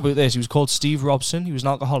alcoholic. can talk about this. He was called Steve Robson. He was an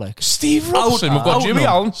alcoholic. Steve Robson. We've got out Jimmy now.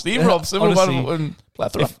 Allen. Steve Robson. We've got Honestly. fucking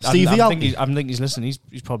Stevie, I think he's listening.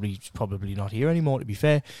 He's probably not here anymore. To be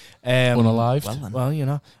fair, Unalived. Well, you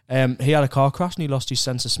know, he had a car crash and he lost his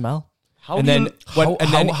sense of smell. How and do then you, how, and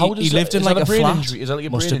how, then how he does lived that, in is like that a brain flat. injury? Is that like a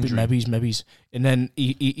Must brain have been injury? maybe. And then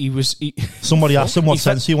he was. somebody asked him what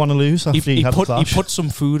sense you want to lose after he had a he crash. put some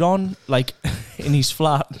food on, like in his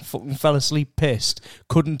flat. Fucking fell asleep, pissed.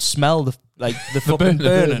 Couldn't smell the fucking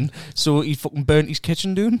burning. So he fucking burnt his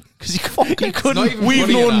kitchen down because he couldn't. We've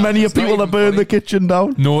known many people that burn the kitchen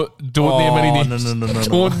down. No, don't name any names. No.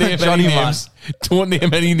 Don't name Johnny any Man. names. Don't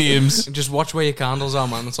name any names. Just watch where your candles are,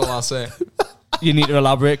 man. That's all I'll say. You need to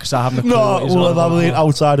elaborate because I haven't a clue. No, what he's we'll on about. elaborate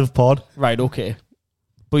outside of pod. Right, okay.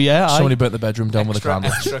 But yeah, Somebody burnt the bedroom down with a Extra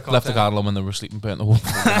candle. content. Left the candle on when they were sleeping, burnt the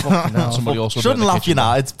whole. Somebody also burnt Shouldn't the laugh, kitchen you know.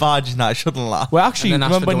 down. It's bad, you know. I shouldn't laugh. well, actually, And then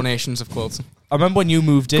ask for remember when, donations of clothes. I remember when you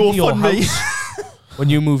moved into your GoFundMe. house. When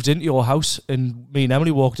you moved into your house and me and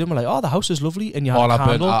Emily walked in, we're like, "Oh, the house is lovely," and you had Oh, a I burnt-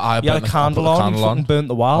 candle. I you had burnt a the- candle I put the on. candle You fucking on. burnt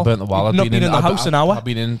the wall. I burnt the wall. You've not been in the house an hour. I've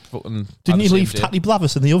been in fucking. Didn't you leave Tatty? Tatty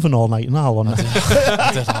Blavis in the oven all night? No, one night.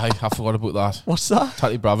 I forgot about that. What's that?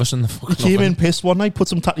 Tatty Bravis in the fucking Came oven. in pissed one night, put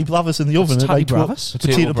some Tatty Blavis in the oven. What's and Tatty like, Bravis?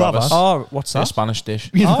 Potato Bravis. Oh, what's A that? Spanish dish.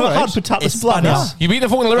 You All never right. had patatas It's Blavis? Spanish. You beat the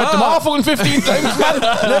fucking Lorette tomorrow fucking 15 times, man.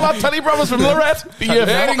 Never had Tatty Bravis from Lorette. Yeah,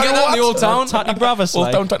 didn't get that in the old town. Tatty Bravis. Old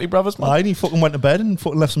like. town Tatty Bravis, man. Aye, and he fucking went to bed and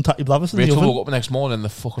fucking left some Tatty Blavis in the Rachel oven. woke up the next morning and the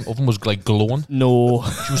fucking oven was like glowing. No.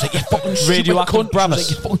 She was like, "You fucking stupid Radioactive cunt." She was Bravis. like,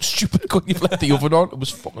 "You fucking stupid cunt. You've left the oven on." It was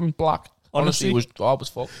fucking black. Honestly, it was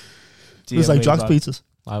fucked. It was like Jack's pizzas.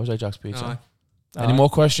 I was like Jack's pizza. Aye. Any more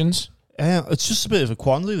questions? It's just a bit of a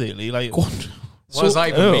quandary, really. Like, What does that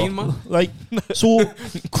even mean, man? like so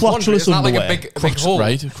Quandary, crotchless isn't that like underwear. a big hole?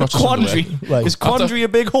 Right? Crotchless Quandary. underwear. Like, Is quandary a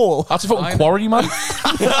big hole? That's a fucking I- quarry, man.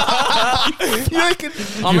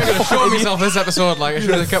 I'm making a show of myself this episode. Like, I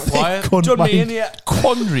should have kept quiet. cunt, John mate. me in here.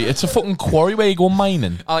 Quandary. It's a fucking quarry where you go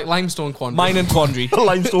mining. I like limestone quandary. Mine and quandary.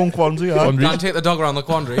 limestone quandary. aye. Quandary. Can't take the dog around the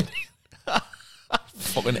quandary.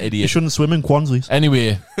 Fucking You idiot. shouldn't swim in quandaries.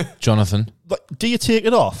 Anyway, Jonathan, Like, do you take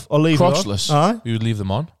it off or leave crotchless. it on? Aye. You would leave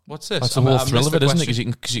them on. What's this? That's the I'm- whole I've thrill missed of it, the isn't it?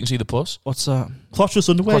 question. Because you can see the puss. What's that? Crotchless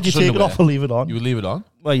underwear, do you Crotchless take underwear. it off or leave it on? You would leave it on.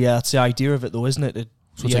 Well, yeah, that's the idea of it, though, isn't it?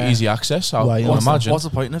 So it's like easy access. I Right, would what's imagine. What's the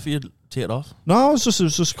point if you take it off? No, it was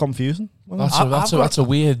just confusing. That's a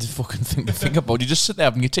weird fucking thing to think about. You just sit there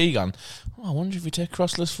having your tea going, "Oh, I wonder if you take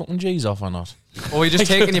crotchless fucking G's off or not." Or you just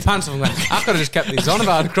taking your pants off and like, I could have just kept these on if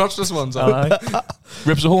I had crotchless ones on.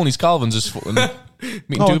 Rips a hole in his Calvin's just fucking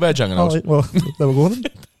meeting two beds hanging out. Right, well, there we go then.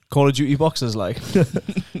 Call of Duty boxes, like.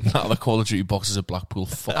 Not the Call of Duty boxes at Blackpool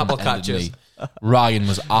fucking Apple ended catches. me. Ryan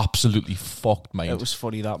was absolutely fucked, mate. It was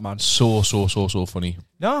funny, that, man. so funny.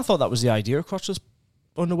 No, I thought that was the idea of crotchless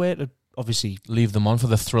underwear. To obviously, Leave them on for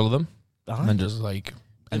the thrill of them, aye. and then just like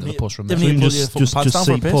enter the puss from there. Didn't You you can pull your just fucking pants down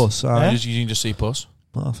for a see piss? puss. aye. You can just see puss.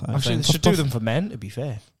 Well, fine. Actually, they should do them for men, to be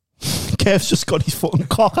fair. Kev's just got his fucking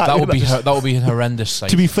cock out. That would be a horrendous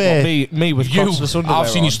sight. To be fair, Me with you, crotchless underwear I've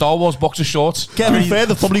seen on. your Star Wars boxer shorts. to be fair,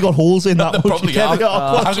 they've probably got holes in that. They probably Kev, have. they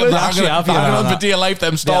got Hanging crotchless. actually have, you hanging know on that. for dear life.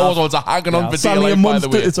 Them Star Yeah. Wars ones are hanging on for It's dear only a life. By month. the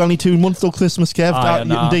way, It's only 2 months till Christmas, Kev. Aye, You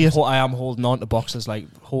can do it. I am holding on to boxes like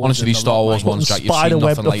holes honestly, in these them, Star Wars like- ones, Jack, you've Spider seen web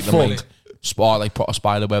nothing the like them, mate. fuck. Like proper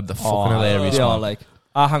spider web, the fucking hilarious, Yeah, man. like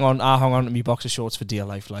I hang on to me boxer shorts for dear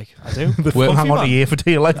life, like I do. The Well, fuck hang on to you for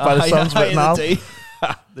dear life by the sounds of it now.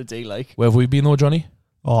 The day, like. Where have we been though, Johnny?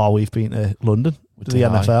 Oh, we've been to London to the I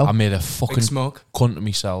NFL. made a Big fucking smoke. cunt of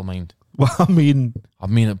myself, mind. Well, I mean,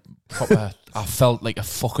 a proper. I felt like a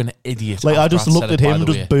fucking idiot. like I after just I'd looked said at it, by him and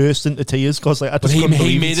the just way. burst into tears because like I But just couldn't he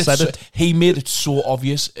believe made he it. said So, it. he made it so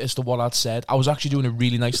obvious as to what I'd said. I was actually doing a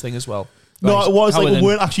really nice thing as well. No, Right. it was How like we then?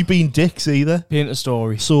 weren't actually being dicks either. Paint a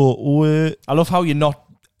story. So I love how you're not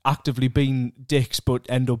actively being dicks, but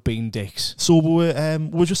end up being dicks.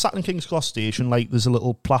 we're just sat in King's Cross Station. Like there's a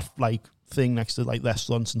little like thing next to like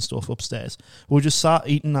restaurants and stuff upstairs. We just sat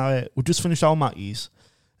eating we just finished our Matties.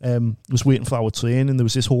 Was waiting for our train, and there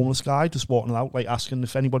was this homeless guy just walking out, like asking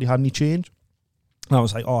if anybody had any change. And I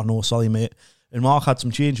was like, "Oh no, sorry, mate." And Mark had some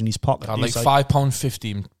change in his pocket. God, He like was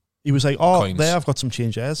 £5.50. he was like, "Oh, coins. there, I've got some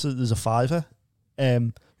change there. So there's a £5."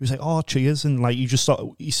 He was like, "Oh, cheers," and like he just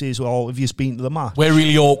thought he says, "Well, have you been to the match?" We're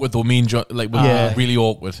really awkward though. Me and John, like we're Yeah. really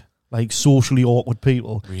awkward. Like socially awkward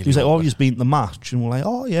people. Really he was like, "Oh, awkward. have you been to the match?" And we're like,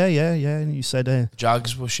 "Oh, yeah." And he said,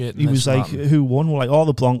 Jags were shit. he was like, "Who won?" We're like, "Oh,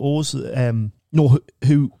 the Broncos." No,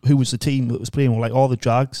 who was the team that was playing? We're like, "Oh, the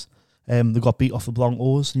Jags." They got beat off the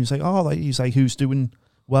Broncos, and he was like, "Oh," he's like, "Who's doing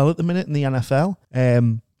well at the minute in the NFL?"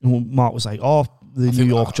 And Mark was like, "Oh, the New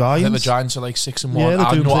York I Giants." think the Giants are like 6-1. Yeah, they're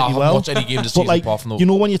I doing know I pretty haven't well. watched any games this But season like, apart from the you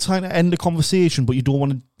know, when you're trying to end the conversation, but you don't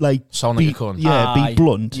want to like sound be, like a cunt. yeah, Aye. be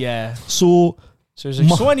blunt. Yeah. So So it's like,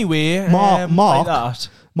 Ma- so anyway, Mark- like that.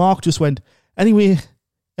 Mark just went, Anyway,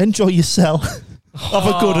 enjoy yourself. Have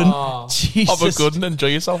a good one. Jesus. Have a good one. Enjoy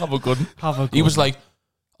yourself. Have a good one. Have a good He was like,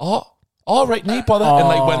 oh, all right, no bother. And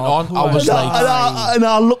like went on. I was like, And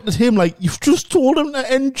I looked at him like, you've just told him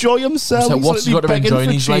to enjoy himself. so what's he got to begging enjoy in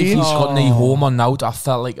for his life? He's change. got no home or out. I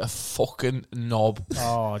felt like a fucking knob.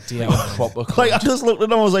 Oh, dear. Proper Like, I just looked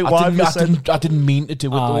at him, I was like, why have you said... I didn't mean to do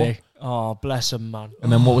it though. Aye. Oh, bless him, man.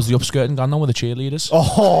 And then what was the upskirting going on with the cheerleaders?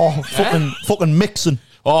 Oh, fucking mixing.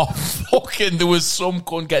 Oh, fucking, there was some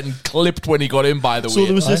cunt getting clipped when he got in, by the way. So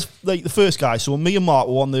there was this, like, the first guy. So me and Mark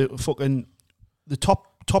were on the fucking, the top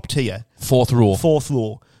tier, fourth row. fourth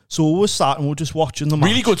row. So we were sat and we were just watching the match.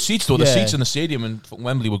 Really good seats, though. The Yeah. seats in the stadium in fucking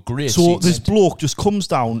Wembley were great So seats. this bloke just comes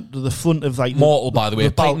down to the front of, like... Mortal, by the way.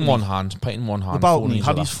 Pint in balcony. one hand. The balcony, phone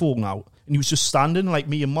had in his phone out. And he was just standing, like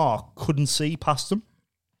me and Mark couldn't see past him.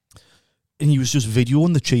 And he was just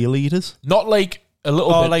videoing the cheerleaders. Not like a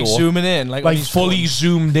little Oh, bit, like though. zooming in. Like Fully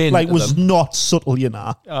zoomed in. Like, to was them. not subtle, you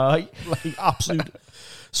know. Aye. Like, absolute.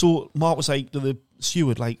 So Mark was like to the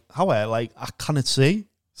steward, like, how are like, I cannot see.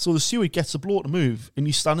 So the steward gets the bloke to move, and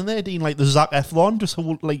he's standing there doing like the Zac Efron, just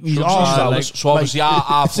hold, like his arms out. So obviously,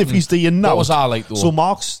 I as if he's doing now. What was I like, though? So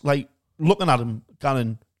Mark's like looking at him,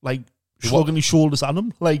 going like shrugging his shoulders at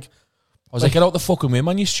him, like. I was like, get out the fucking way,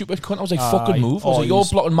 man, you stupid cunt. I was like, fucking move. I was like, you're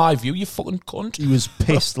blocking my view, you fucking cunt. He was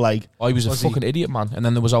pissed, like. Oh, he was a fucking idiot, man. And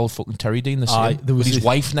then there was old fucking Terry Dean, the same, there was with his this-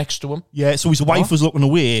 wife next to him. Yeah, so his wife was looking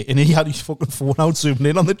away, and he had his fucking phone out, zooming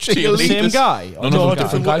in on the cheerleaders. Same guy? No, no,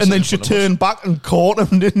 different guy. And then she turned back and caught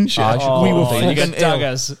him, didn't she? Aye, she we were caught him. You fucking get ill.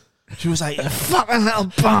 daggers. She was like, fucking little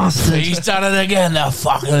bastard. He's done it again, that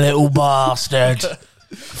fucking little bastard.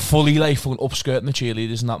 Fully like fucking upskirting the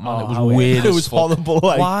cheerleaders and that, man. It was Oh, yeah. weird. It as was fuck. horrible.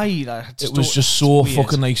 Like, Why? Like, It was just so weird.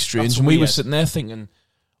 fucking like strange. That's And we were weird. sitting there thinking,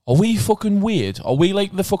 are we fucking weird? Are we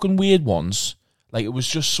like the fucking weird ones? Like, it was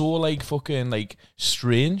just so like fucking like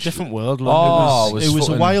strange. Different world. Oh, Like, it was a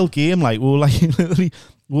fucking- wild game. Like, we were like, literally,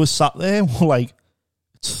 we were sat there and we were like,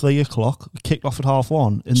 it's 3 o'clock. We kicked off at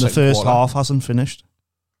 1:30, and the Second first quarter. half hasn't finished.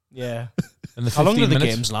 yeah. And the How long 15 did the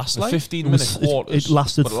minutes, games last? The Like? 15-minute It quarters.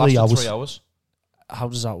 lasted but 3 hours. 3 hours. How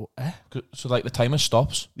does that? So like the timer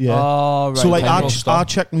stops. Yeah. Oh, right. so like, time I, will I stop.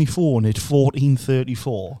 checked my phone at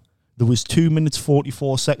 14:34. There was 2 minutes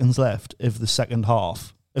 44 seconds left of the second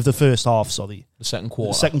half. Of the first half, sorry. The second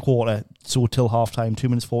quarter. The second quarter, so till half time, 2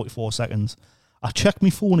 minutes 44 seconds. I checked my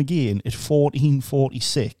phone again at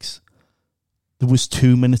 14:46. There was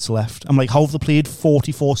 2 minutes left. I'm like, how have they played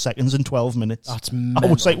 44 seconds in 12 minutes? That's I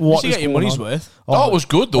was like, what you is get your going money's on? worth. Oh, it was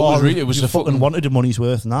good though. It was you a fucking. wanted the money's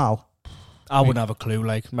worth now. I wouldn't have a clue.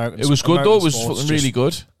 Like American. It was good though. It American was sports fucking really just-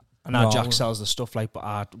 good. And now No. Jack sells the stuff like, but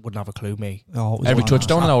I wouldn't have a clue. Me. Oh, it was Every one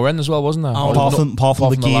touchdown in our end as well, wasn't there? Oh, apart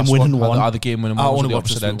from the game-winning one. The game winning I one was only at the watched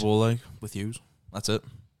the opposite Super end. Bowl like with yous. That's it.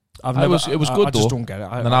 I've It was good I just though. don't get it.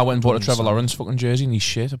 And then I went and bought a don't Trevor understand. Lawrence fucking jersey, and he's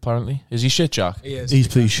shit. Apparently, is he shit, Jack? He is. He's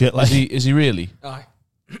pretty shit. Like, Is he really? Aye.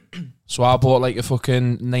 So I bought like a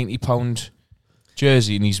fucking £90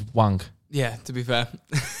 jersey, and he's wank. Yeah, to be fair.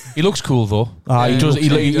 He looks cool though. Ah, he he does. looks-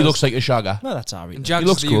 He does. looks like a shagger. No, that's alright. And Jack's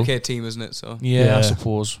looks the cool. UK team, isn't it? So Yeah, I Yeah.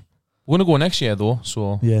 suppose. We're gonna go next year though.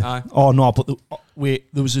 So yeah. Aye. Oh no, but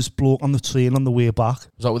wait, there was this bloke on the train on the way back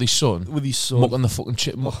was that with his son? with his son. Mucking the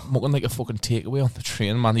fucking mucking like a fucking takeaway on the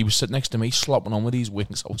train, man. He was sitting next to me, slopping on with his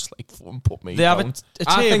wings. I was like, "Fucking put me They have down." a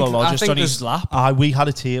I table think- or I just think on his there's- lap. We had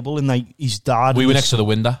a table and like his dad. We were was- next to the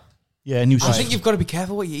window. Yeah, and he was I just. think you've got to be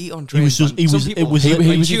careful what you eat on He trains. was just. man. He Some was. people- It was. He Like,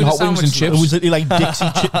 was eating tuna hot wings and sandwich chips. it was literally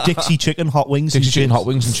like Dixie chicken, hot wings, Dixie and chicken, chips. hot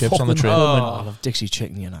wings and chips on the Fucking train. hell, I love Dixie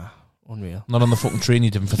chicken, you know. Unreal. Not on the fucking train. You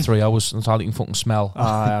did for 3 hours. That's all you can fucking smell.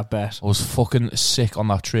 I bet. I was fucking sick on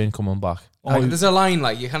that train coming back. Like, there's a line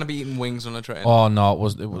like you can't be eating wings on a train. Oh no, it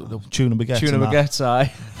was Tuna baguettes. Tuna and that. baguettes,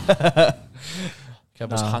 aye.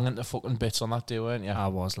 kept us hanging to fucking bits on that day, weren't you? I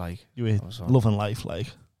was like, You were I was loving life, like.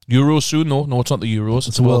 Euros soon? No, it's not the Euros.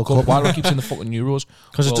 It's the World Cup. Why do I keep saying the fucking Euros?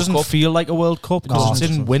 because it World doesn't Cup. feel like a World Cup because No, it's it in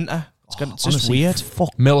doesn't. winter. It's just Honestly, weird.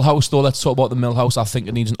 Fuck. Millhouse though. Let's talk about the Millhouse. I think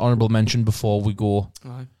it needs an honourable mention before we go.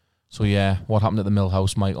 Aye. So yeah, what happened at the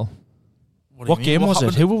Millhouse, Michael? What, do you What mean? game was it?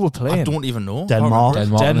 happened? Who were we I playing? don't even know. Denmark.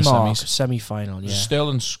 Denmark in the Denmark semis. semi-final. Yeah.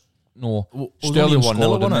 Sterling's no. Well, Sterling only 1-0, scored and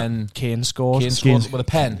wasn't it? then Kane scored. Kane scored with a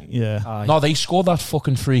pen. Yeah. Aye. No, they scored that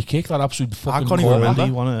fucking free kick. That absolute fucking. can't even goal. remember.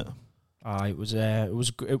 Really, wasn't it? Aye, it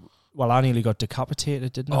was. Well, I nearly got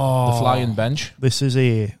decapitated, didn't I? The flying bench. This is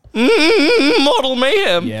a. Model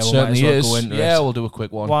mayhem. Yeah, we might Certainly as well is. go into Yeah, it. we'll do a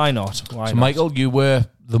quick one. Why not? Why So, not? Michael, you were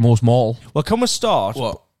the most mortal. Well, can we start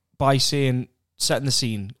What? by saying, setting the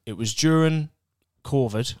scene? It was during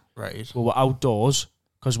COVID. Right. We were outdoors.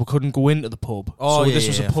 because we couldn't go into the pub. Oh, so yeah, this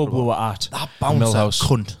was yeah, a pub I we were at. That bouncer Millhouse.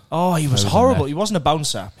 cunt. Oh, he was I was in horrible. there. He wasn't a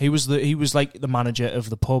bouncer. He was like the manager of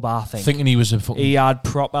the pub, I think. Thinking he was a fucking... He had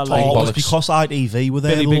proper like... Oh, it was bollocks. because ITV were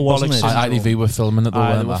there, Billy though, Big wasn't Bollocks. it? ITV were filming it though, they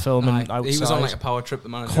weren't were they? filming Aye. outside. He was on like a power trip, the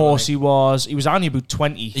manager. Of course he was. He was only about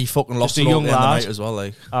 20. He fucking lost Just a a lot young at the end of the lad. night as well.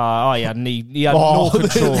 Like Yeah, and he had Oh, no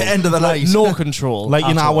control. the end of the night. No control. Like, you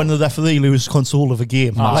at know, all. when the referee loses control of a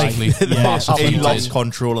game. Massively. Massively. he did. lost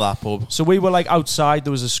control of that pub. So we were like outside.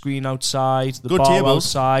 There was a screen outside. The Good bar tables.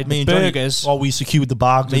 outside. Me The and Johnny- burgers. Oh, we secured the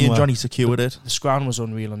bag, Me didn't and we? Johnny secured it. The scran was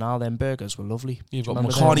unreal, and all them burgers were lovely. You've got Remember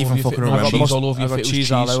mustard them? all Can't over even your fucking face. remember. I've got cheese all over I your got face.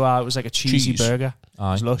 cheese all over. It was like a cheesy Cheese. burger. It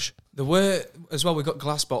Aye. was lush. There were, as well, we got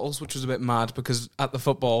glass bottles, which was a bit mad because at the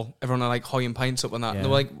football, everyone are like hoying pints up and that. And they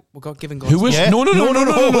were like, we got given glass Who was... Yeah. No.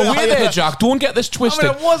 No. Wait there, Jack. Don't get this twisted.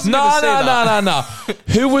 I wasn't gonna say that. No.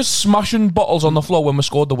 Who was smashing bottles on the floor when we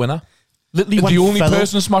scored the winner? Literally The went only fell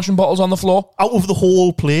person smashing bottles on the floor? out of the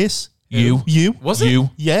whole place. You. Was it? You.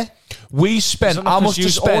 Yeah. We spent... Is it not I 'cause must have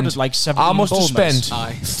yous spent... ordered like 17 I must have Bulmers? spent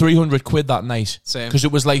Aye. 300 quid that night. Same. Because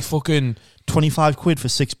it was like fucking 25 quid for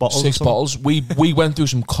 6 bottles. 6 or something. bottles. We went through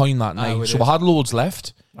some coin that night. we So did. we had loads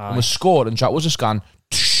left. And we scored and Jack was just gone...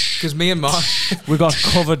 Because me and Mark, We got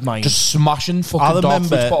covered, mine. Just smashing I fucking dog remember-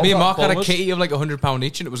 food bottles. me and Mark had a Bulmers. kitty of like £100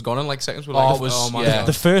 each, and it was gone in like seconds. We're Oh, like, it was- my yeah. God.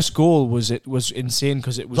 The first goal was insane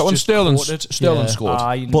because it was That when just Sterling quartered. scored.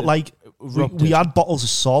 Aye, But like, we erupted. had bottles of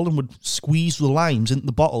Sol and would squeeze the limes into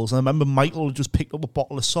the bottles. And I remember Michael had just picked up a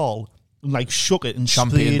bottle of Sol and like shook it and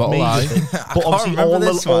Champagne sprayed bottle, me aye. with it. But obviously remember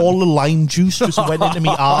this one. all the lime juice just went into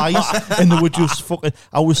my eyes and they were just fucking...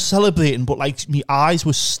 I was celebrating, but like my eyes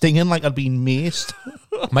were stinging like I'd been maced.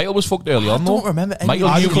 Michael was fucked early on though. don't remember any Michael,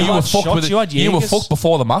 of you that. were had fucked shots, with it. you had You were Jaegers. fucked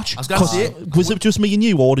before the match. I was going to say, Was it just me and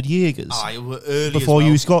you ordered Jaegers? aye, it was early Before as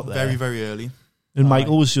well. yous got there? Very, very early. And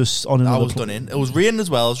Michael was just on I another... was done in. It was raining as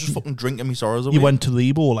well. I was just fucking drinking me sorrows away. You went to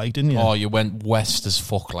Lebo, like, didn't you? Oh, you went west as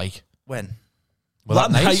fuck, like. When? Well,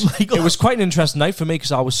 that night. Michael. It was quite an interesting night for me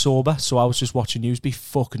because I was sober, so I was just watching news be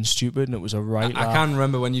fucking stupid, and it was a right. I can't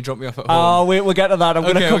remember when you dropped me off at home. Oh wait, we'll get to that. I'm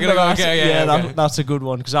Okay, gonna come we're gonna to go- that. okay, yeah, okay. That's a good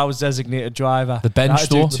one because I was designated driver. The bench, I had to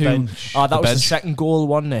do though. two- The bench. Oh, that The was bench. the second goal,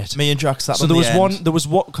 wasn't it? Me and Jack sat So on there the was end. one. There was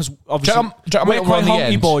what? Because obviously Jack we're Michael quite on the honky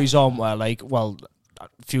end. boys, aren't we? Like, well, a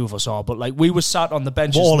few of us are, but like we were sat on the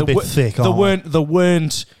benches. We're all a There bit thick, There aren't we?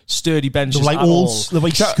 weren't sdsturdy They benches were like at old... all. They were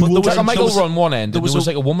like Jack, school there was benches. Michael were on one end, there and there was was a-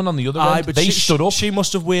 like a woman on the other Aye, end. but They she stood up. She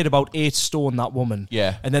must have weighed about 8 stone. That woman.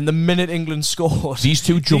 Yeah. And then the minute England scored, These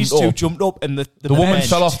two jumped up. jumped up, and the woman bench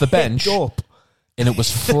fell off the bench. picked up. And it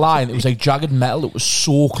was flying. It was like jagged metal. It was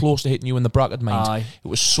so close to hitting you in the bracket, mind. Aye. It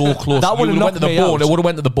was so close. That You would've would've went knocked to the me bone. out. It would have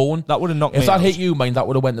went to the bone. That would have knocked If me that out. hit you, mind, that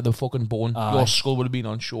would have went to the fucking bone. Aye. Your skull would have been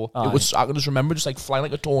on shore. Aye. It was. I can just remember just like flying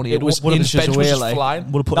like a tornado. It was in inches bench was away, just like.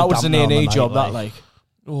 flying. Would've put That a was an dampener on the A&E night, job. like. That like.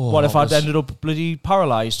 Oh, What if that I'd was- ended up bloody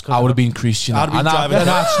paralysed? I would have been creased, you know. I'd have been And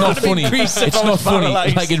driving- it's not funny. creased if It's I not was funny.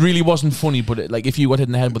 paralysed. Like, it really wasn't funny, but like if you got hit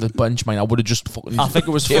in the head with a bunch, man, I would have just fucking. I think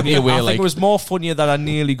it was taken funny. me away, I think like. it was more funnier that I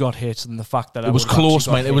nearly got hit than the fact that It was I would've actually close,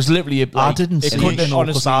 got man. It hit. was literally. Like, I didn't it see couldn't- it, because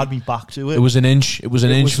honestly- I had me back to it. It was an inch. It was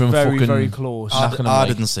an It inch was from very, fucking. very close. knocking him, I like.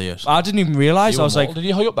 didn't see it. I didn't even realise. I was like, did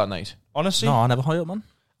you high up that night? honestly, No, I never high up, man.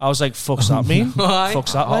 I was like, fuck's that mean? Aye.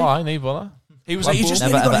 Fuck's that Oh, like? I need bother. He was like, you just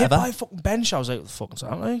Never, nearly got ever, hit ever. by a fucking bench. I was like, fuck's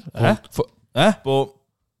that like? Eh? Fu- Eh? But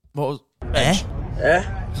what was...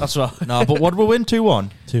 That's right. No, but what did we win?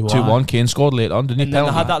 2-1? 2-1. Kane scored late on, didn't he? And then they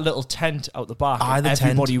Penalty. had that little tent out the back. Aye, and the tent.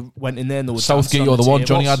 everybody went in there and they were Southgate, dancing you're on the one.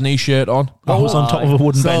 Johnny tables. had an E-shirt on. I was on top of a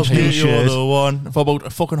wooden bench in a You're shirt. the one. For about a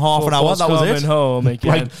fucking half an hour, Football's that was coming it. home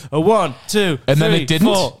again. Like- A 1, 2, And then 3, it didn't.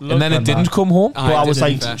 4. And then it Look, didn't come home. Aye, But I it was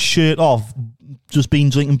didn't, like, fair. shirt off, just been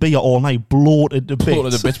drinking beer all night, bloated to Put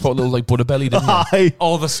bits. the bitch, put a little like butterbelly, didn't you? Aye.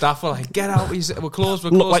 All the staff were like, "Get out! We're closed. We're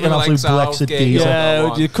Looked closed." like We an were absolute Southgate, Brexit get geezer. that Yeah,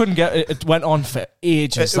 one. you couldn't get it. It went on for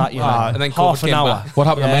ages. That you aye. had. And then half COVID an came hour. back. What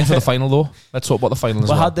happened to Yeah. mine for the final though? Let's talk about the final as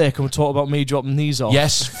Well, well. had there? Can we talk about me dropping these off?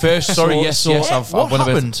 Yes, first. Sorry, So- yes. so- I've What won a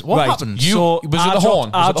bit. happened? What Right. happened? You- was it I the dropped- horn?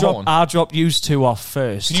 Was I it the dropped. horn? I dropped used two off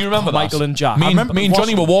first. Can you remember that? Michael and Jack? Me I and, remember me and it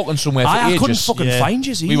Johnny were wasn't- walking somewhere for I ages. couldn't fucking Yeah. find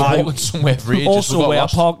you. We were walking somewhere for ages. Also, we got where I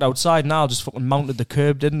lost. parked outside now, just fucking mounted the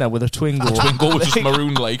curb, didn't I, with a Twingo. Twingo was just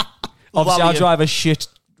marooned like. Obviously, I Valiant. drive a shit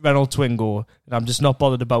Renault Twingo, and I'm just not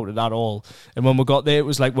bothered about it at all. And when we got there, it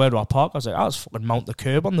was like, where do I park? I was like, I'll just fucking mount the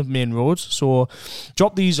curb on the main roads. So,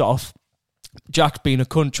 drop these off. Jack being a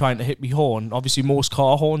cunt trying to hit me horn. Obviously, most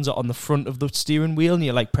car horns are on the front of the steering wheel, and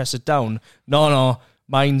you like press it down. No,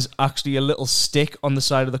 Mine's actually a little stick on the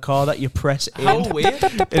side of the car that you press in. How weird.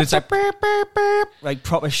 And it's like beep, beep, beep, like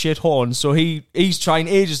proper shit horn. So he's trying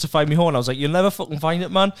ages to find me horn. I was like, you'll never fucking find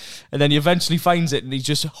it, man. And then he eventually finds it, and he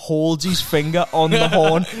just holds his finger on the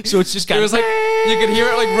horn. So it's just It was like you could hear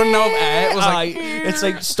it like running out of air. It was like it's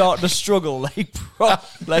like starting to struggle, like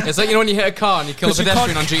it's like, you know, when you hit a car and you kill a 'Cause you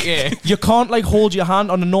pedestrian on can't- GTA. you can't like hold your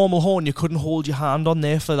hand on a normal horn. You couldn't hold your hand on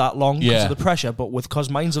there for that long because Yeah. of the pressure. But because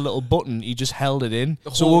mine's a little button, he just held it in.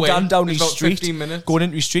 The So whole we're way. going down It was his about street, 15 minutes. going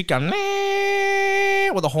into his street, going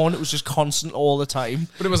with the horn. It was just constant all the time.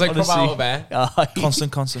 But it was like proper Honestly. out of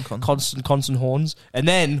air. Constant horns. And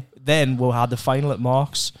then we had the final at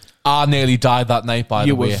Mark's. I nearly died that night, by You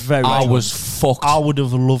the were way. very I drunk. was fucked. I would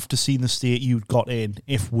have loved to seen the state you'd got in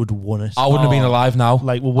if we'd won it. I wouldn't have been alive now.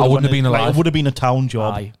 Like, I wouldn't have been Like, alive. it would have been a town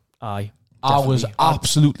job. Aye. I was definitely.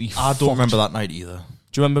 absolutely I don't remember that night either.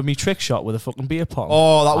 Do you remember me trick shot with a fucking beer pong?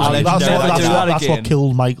 Oh, that was I'll legendary. never do that That's again. what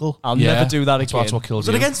killed Michael. I'll Yeah, never do that again. That's what killed Was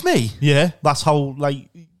it you. against me? Yeah, that's how, like,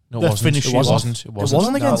 No, it the wasn't. finish It you off. wasn't. It wasn't.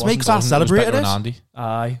 wasn't against me because I celebrated Becca it. and Andy.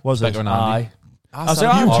 Aye. Was it? Becca and Andy. Aye. I was You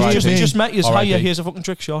like, Alright, cheated me. just met you. Alright, Hiya, Dave. here's a fucking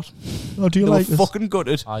trick shot. Oh, do you They like were this? fucking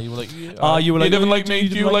gutted. You were like, you were like, didn't like me. you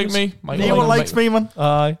Do didn't you like like us? me? Mike, No one likes me, man.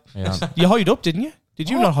 Aye. Yeah. You hired up, didn't you? Did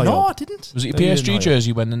you not hire No, up? I didn't. Was it No, your you didn't PSG hide.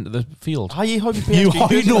 jersey went into the field? How you hold your You PSG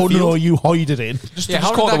jersey in no, the field? you hide it in. Just Yeah,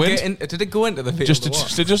 how caught the did that wind. get in? Did it go into the field?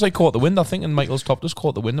 Just they just like caught the wind, I think, and Michael's top just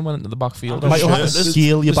caught the wind and went into the backfield. Michael had to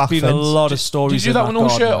scale your There's back been fence. a lot of Did stories. you do that in with no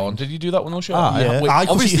garden, shirt mate. on? Did you do that with no shirt Ah, on? yeah. Wait,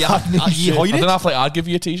 Obviously, you had no you shirt. hide I don't it. know if like I'd give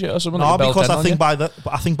you a t-shirt or something. No, like a because belt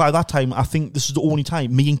I think by that time, I think this is the only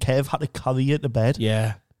time me and Kev had to carry you to bed.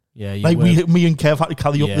 Yeah. Yeah. You Like were. me and Kev had to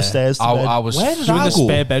carry you up Yeah. the stairs to bed. I was. Where did You were in I the go?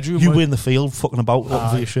 spare bedroom. You weren't were in the field fucking about looking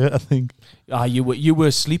for your shirt, I think. You were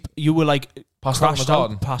asleep. You were like Passed out in the crashed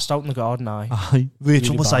garden? Passed out in the garden. Aye. Rachel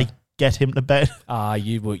Really was bad. like, get him to bed.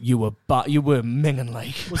 You were minging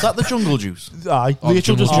like. Was that the jungle juice? Aye. Oh,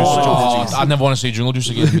 Rachel Jungle just Juice. walked I never want to see Jungle Juice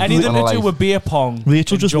again. Anything In to my do life. with beer pong.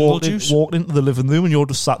 Rachel and just jungle walked, juice. walked into the living room and you're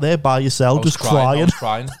just sat there by I yourself, was just crying. I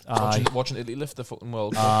crying. was crying. Aye. Watching Italy lift the fucking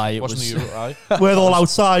world. Aye, it watching was- the Euro. Aye. We're all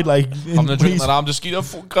outside, like, I'm the drink that I'm just I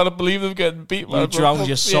fucking can't believe they're getting beat. You man. drowned For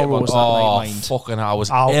your fuck's sake, sorrows man. that night, Oh, mind. fucking! I was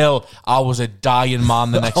Ow. ill. I was a dying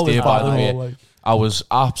man the next I was day. By the bad way, at all, like. I was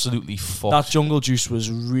absolutely fucked. That jungle juice was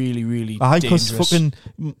really, really Aye, because dangerous. fucking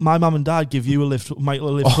my mum and dad give you a lift, Michael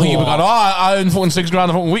a lift. Oh, you were going, I earn fucking $6 grand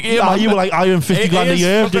a fucking week here, Yeah, man. you were like, I earn 50 grand a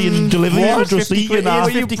year. Do you deliver you just eat your Were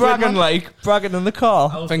ass? you bragging bragging in the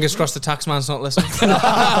car? Fingers crossed the tax man's not listening.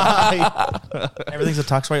 Everything's a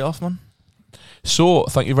tax write-off, man. So,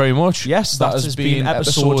 thank you very much. Yes, that has been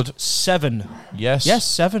episode 7. Yes. Yes,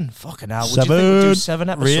 7. Fucking hell. Would you 7. think we'd do 7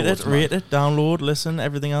 episodes? Rate it, download, listen,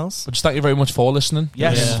 everything else. But just thank you very much for listening.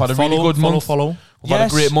 Yes. We've had a Follow, really good follow, month. follow. We've had a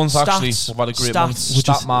great month, actually. Stats. We've had a great Stats. month. Which is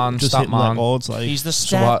Statman, just hitting Statman. records, like. He's the So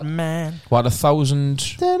stat what- man. We had 1,000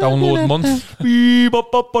 download month.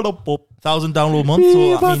 1,000 download month.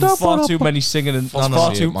 So that means Far too many singing and No, no, far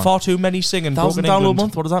no. too far too many singing. 1,000 broken download England.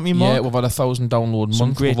 month. What does that mean, Mark? Yeah, we've had 1,000 download Some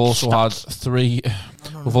month. great We've also had stats. 3.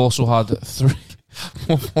 We've also had 3.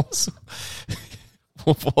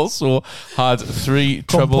 We've also had 3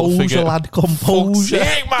 treble Composure, figure. lad, Fuck's composure.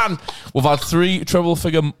 sake, man! We've had 3 treble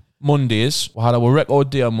figure Mondays. We had our record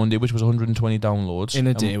day on Monday, which was 120 downloads In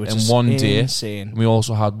a day, which in is one day. insane. And we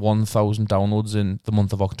also had 1,000 downloads in the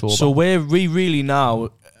month of October. So we really now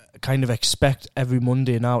kind of expect every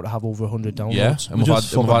Monday now to have over 100 downloads. yeah, and we've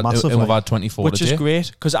Just had, and we've fucking had, massive, and we've like. had 24 Which a is day.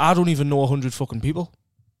 great because I don't even know 100 fucking people.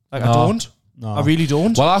 Like I No. don't. No. I really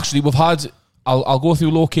don't. Well, actually, we've had. I'll go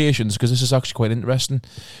through locations because this is actually quite interesting.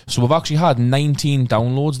 So we've actually had 19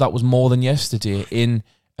 downloads. That was more than yesterday in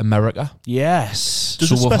America. Yes. Does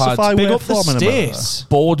So it we've specify had- Big where up the from in America? States.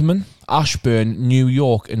 Boardman, Ashburn, New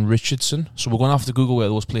York, and Richardson. So we're going to have to Google where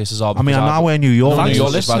those places are. I mean, because I know where New York I Thanks know for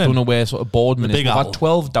New York is, but I listening. don't know where sort of Boardman The is. Big We've Apple. had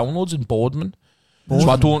 12 downloads in Boardman. So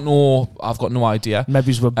I don't know. I've got no idea.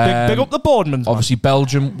 Maybe we're big up the Boardmans. Obviously,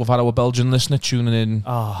 Belgium. We've had our Belgian listener tuning in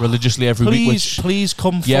Ah. religiously every week. Please, please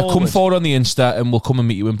come Yeah, forward. come forward on the Insta and we'll come and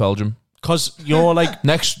meet you in Belgium. Because you're like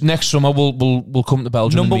Next summer we'll come to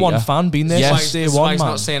Belgium. number and meet one ya. fan, been there Yes. since day This is one, why he's man.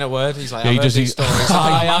 not saying a word. He's like, Yeah, I've he heard does- these stories.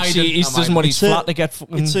 Aye, actually, he doesn't want his It's a- flat to get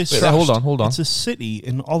fucking... It's a Wait there, hold on. It's a city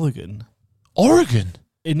in Oregon. Oregon.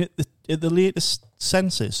 In the latest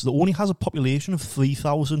census, that only has a population of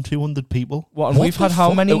 3,200 people. What, and What we've the had how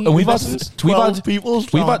fuck? many? And we've had listeners? 12 people.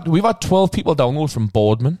 we've had 12 people download from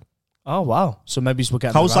Boardman. Oh, wow. So maybe we're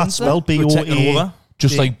getting How's the that answer. spelled? We're taking B-O-A. over.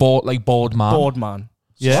 Just Yeah. like Boardman. Boardman.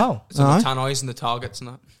 Yeah. Wow. It's on Aye. the tannoys and the targets and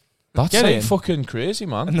that. That's Get like in. fucking crazy,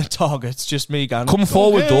 man. And the target's just me going... Come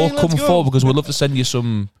forward, "Okay, though. let's Come go." forward because we'd love to send you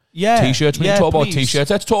some Yeah. t-shirts. We yeah, need to talk about please. t-shirts.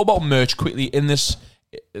 Let's talk about merch quickly in this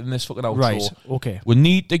in this fucking outro. Right. Okay. We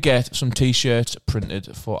need to get some t-shirts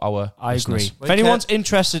printed for our I listeners. agree. If anyone's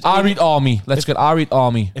interested, Arid Army. Let's get Arid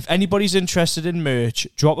Army. if anybody's interested in merch,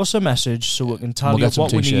 drop us a message so we can tell We'll you get some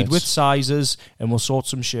what we need t-shirts. with sizes, and we'll sort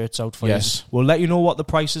some shirts out for Yes. you. We'll let you know what the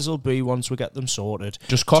prices will be once we get them sorted.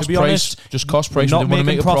 Just cost To be price. honest, Just cost price. Not We don't want to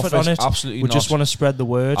making make a profit on it. Absolutely We not. just want to spread the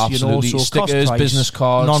word. Absolutely. You know, so Stickers, business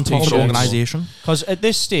cards, Non-profit t-shirts. organisation. Because at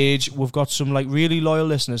this stage, we've got some like really loyal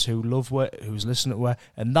listeners who love who's listening to it,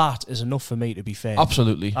 and that is enough for me to be fair.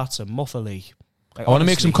 Absolutely. That's a muffly. Like, I want to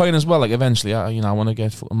make some honestly. coin as well. Like eventually, I want to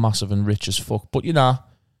get fucking massive and rich as fuck. But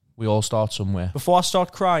we all start somewhere. Before I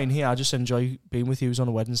start crying here, I just enjoy being with you on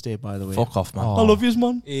a Wednesday, by the way. Fuck off, man. Oh. I love yous,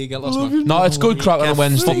 man. You get lost, man. No, it's good crack on a Kev,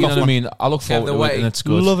 Wednesday. fuck You know off, what I man. mean? I look forward the to it, Wetty. and it's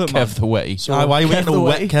good. Love it, man. Kev the Wetty. So, Why are we Kev getting the a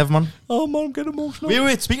wet, Wetty. Kev, man? Oh man, I'm getting emotional.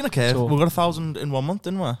 Wait. Speaking of Kev, So- we've got 1,000 in 1 month,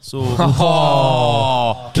 didn't we? So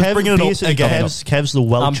Oh. Kev, bringing it up basically, again. Kev's the I'm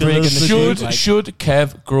Welsh. breaking the Should Like- should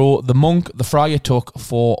Kev grow the monk the Friar Tuck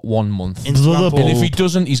for 1 month? Instagram Brother poll. And if he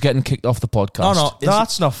doesn't, he's getting kicked off the podcast. No,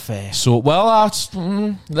 That's not fair. So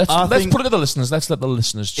let's I think- put it to the listeners. Let's let the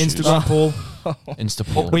listeners choose. Instagram poll. Insta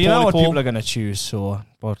poll. Well, you know what Poll. people are going to choose, so.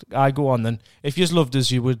 But I go on then. If you loved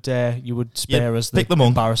us, you would spare us the pick the monk.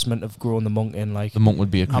 embarrassment of growing the monk in. Like The monk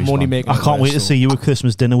would be a I'm crease, only man. making. I it can't worse, wait to so. see you at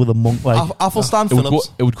Christmas dinner with a monk. Like, Athelstan It would go.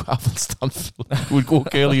 Phillips. It would go. It would go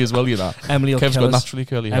curly as well. You know. Emily will Kev's kill got us. naturally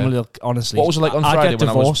curly hair. Emily will, honestly. What was it like on I Friday get when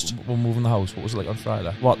divorced. we were moving the house? What was it like on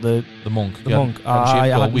Friday? What the The monk. monk? I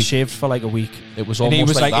hadn't shaved for like a week. It was And almost he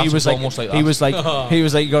was like, that. he was like, almost like he that. was like, he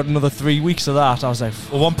was like, you got another 3 weeks of that. I was like,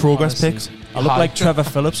 Well, one progress honestly, pics. I look Hi. like Trevor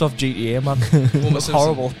Phillips off GTA, man. Homer Simpson.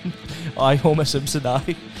 Horrible. I Homer Simpson. I.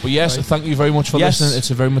 But yes, Right. thank you very much for Yes. listening. It's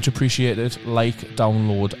very much appreciated. Like,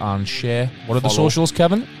 download, and share. What are the Follow. socials,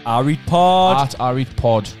 Kevin? I read pod. At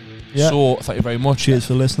 @ReadPod. Yeah. So, thank you very much. cheers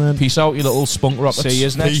for listening. Peace out, you little spunk rockets. See you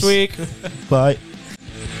next week. Bye.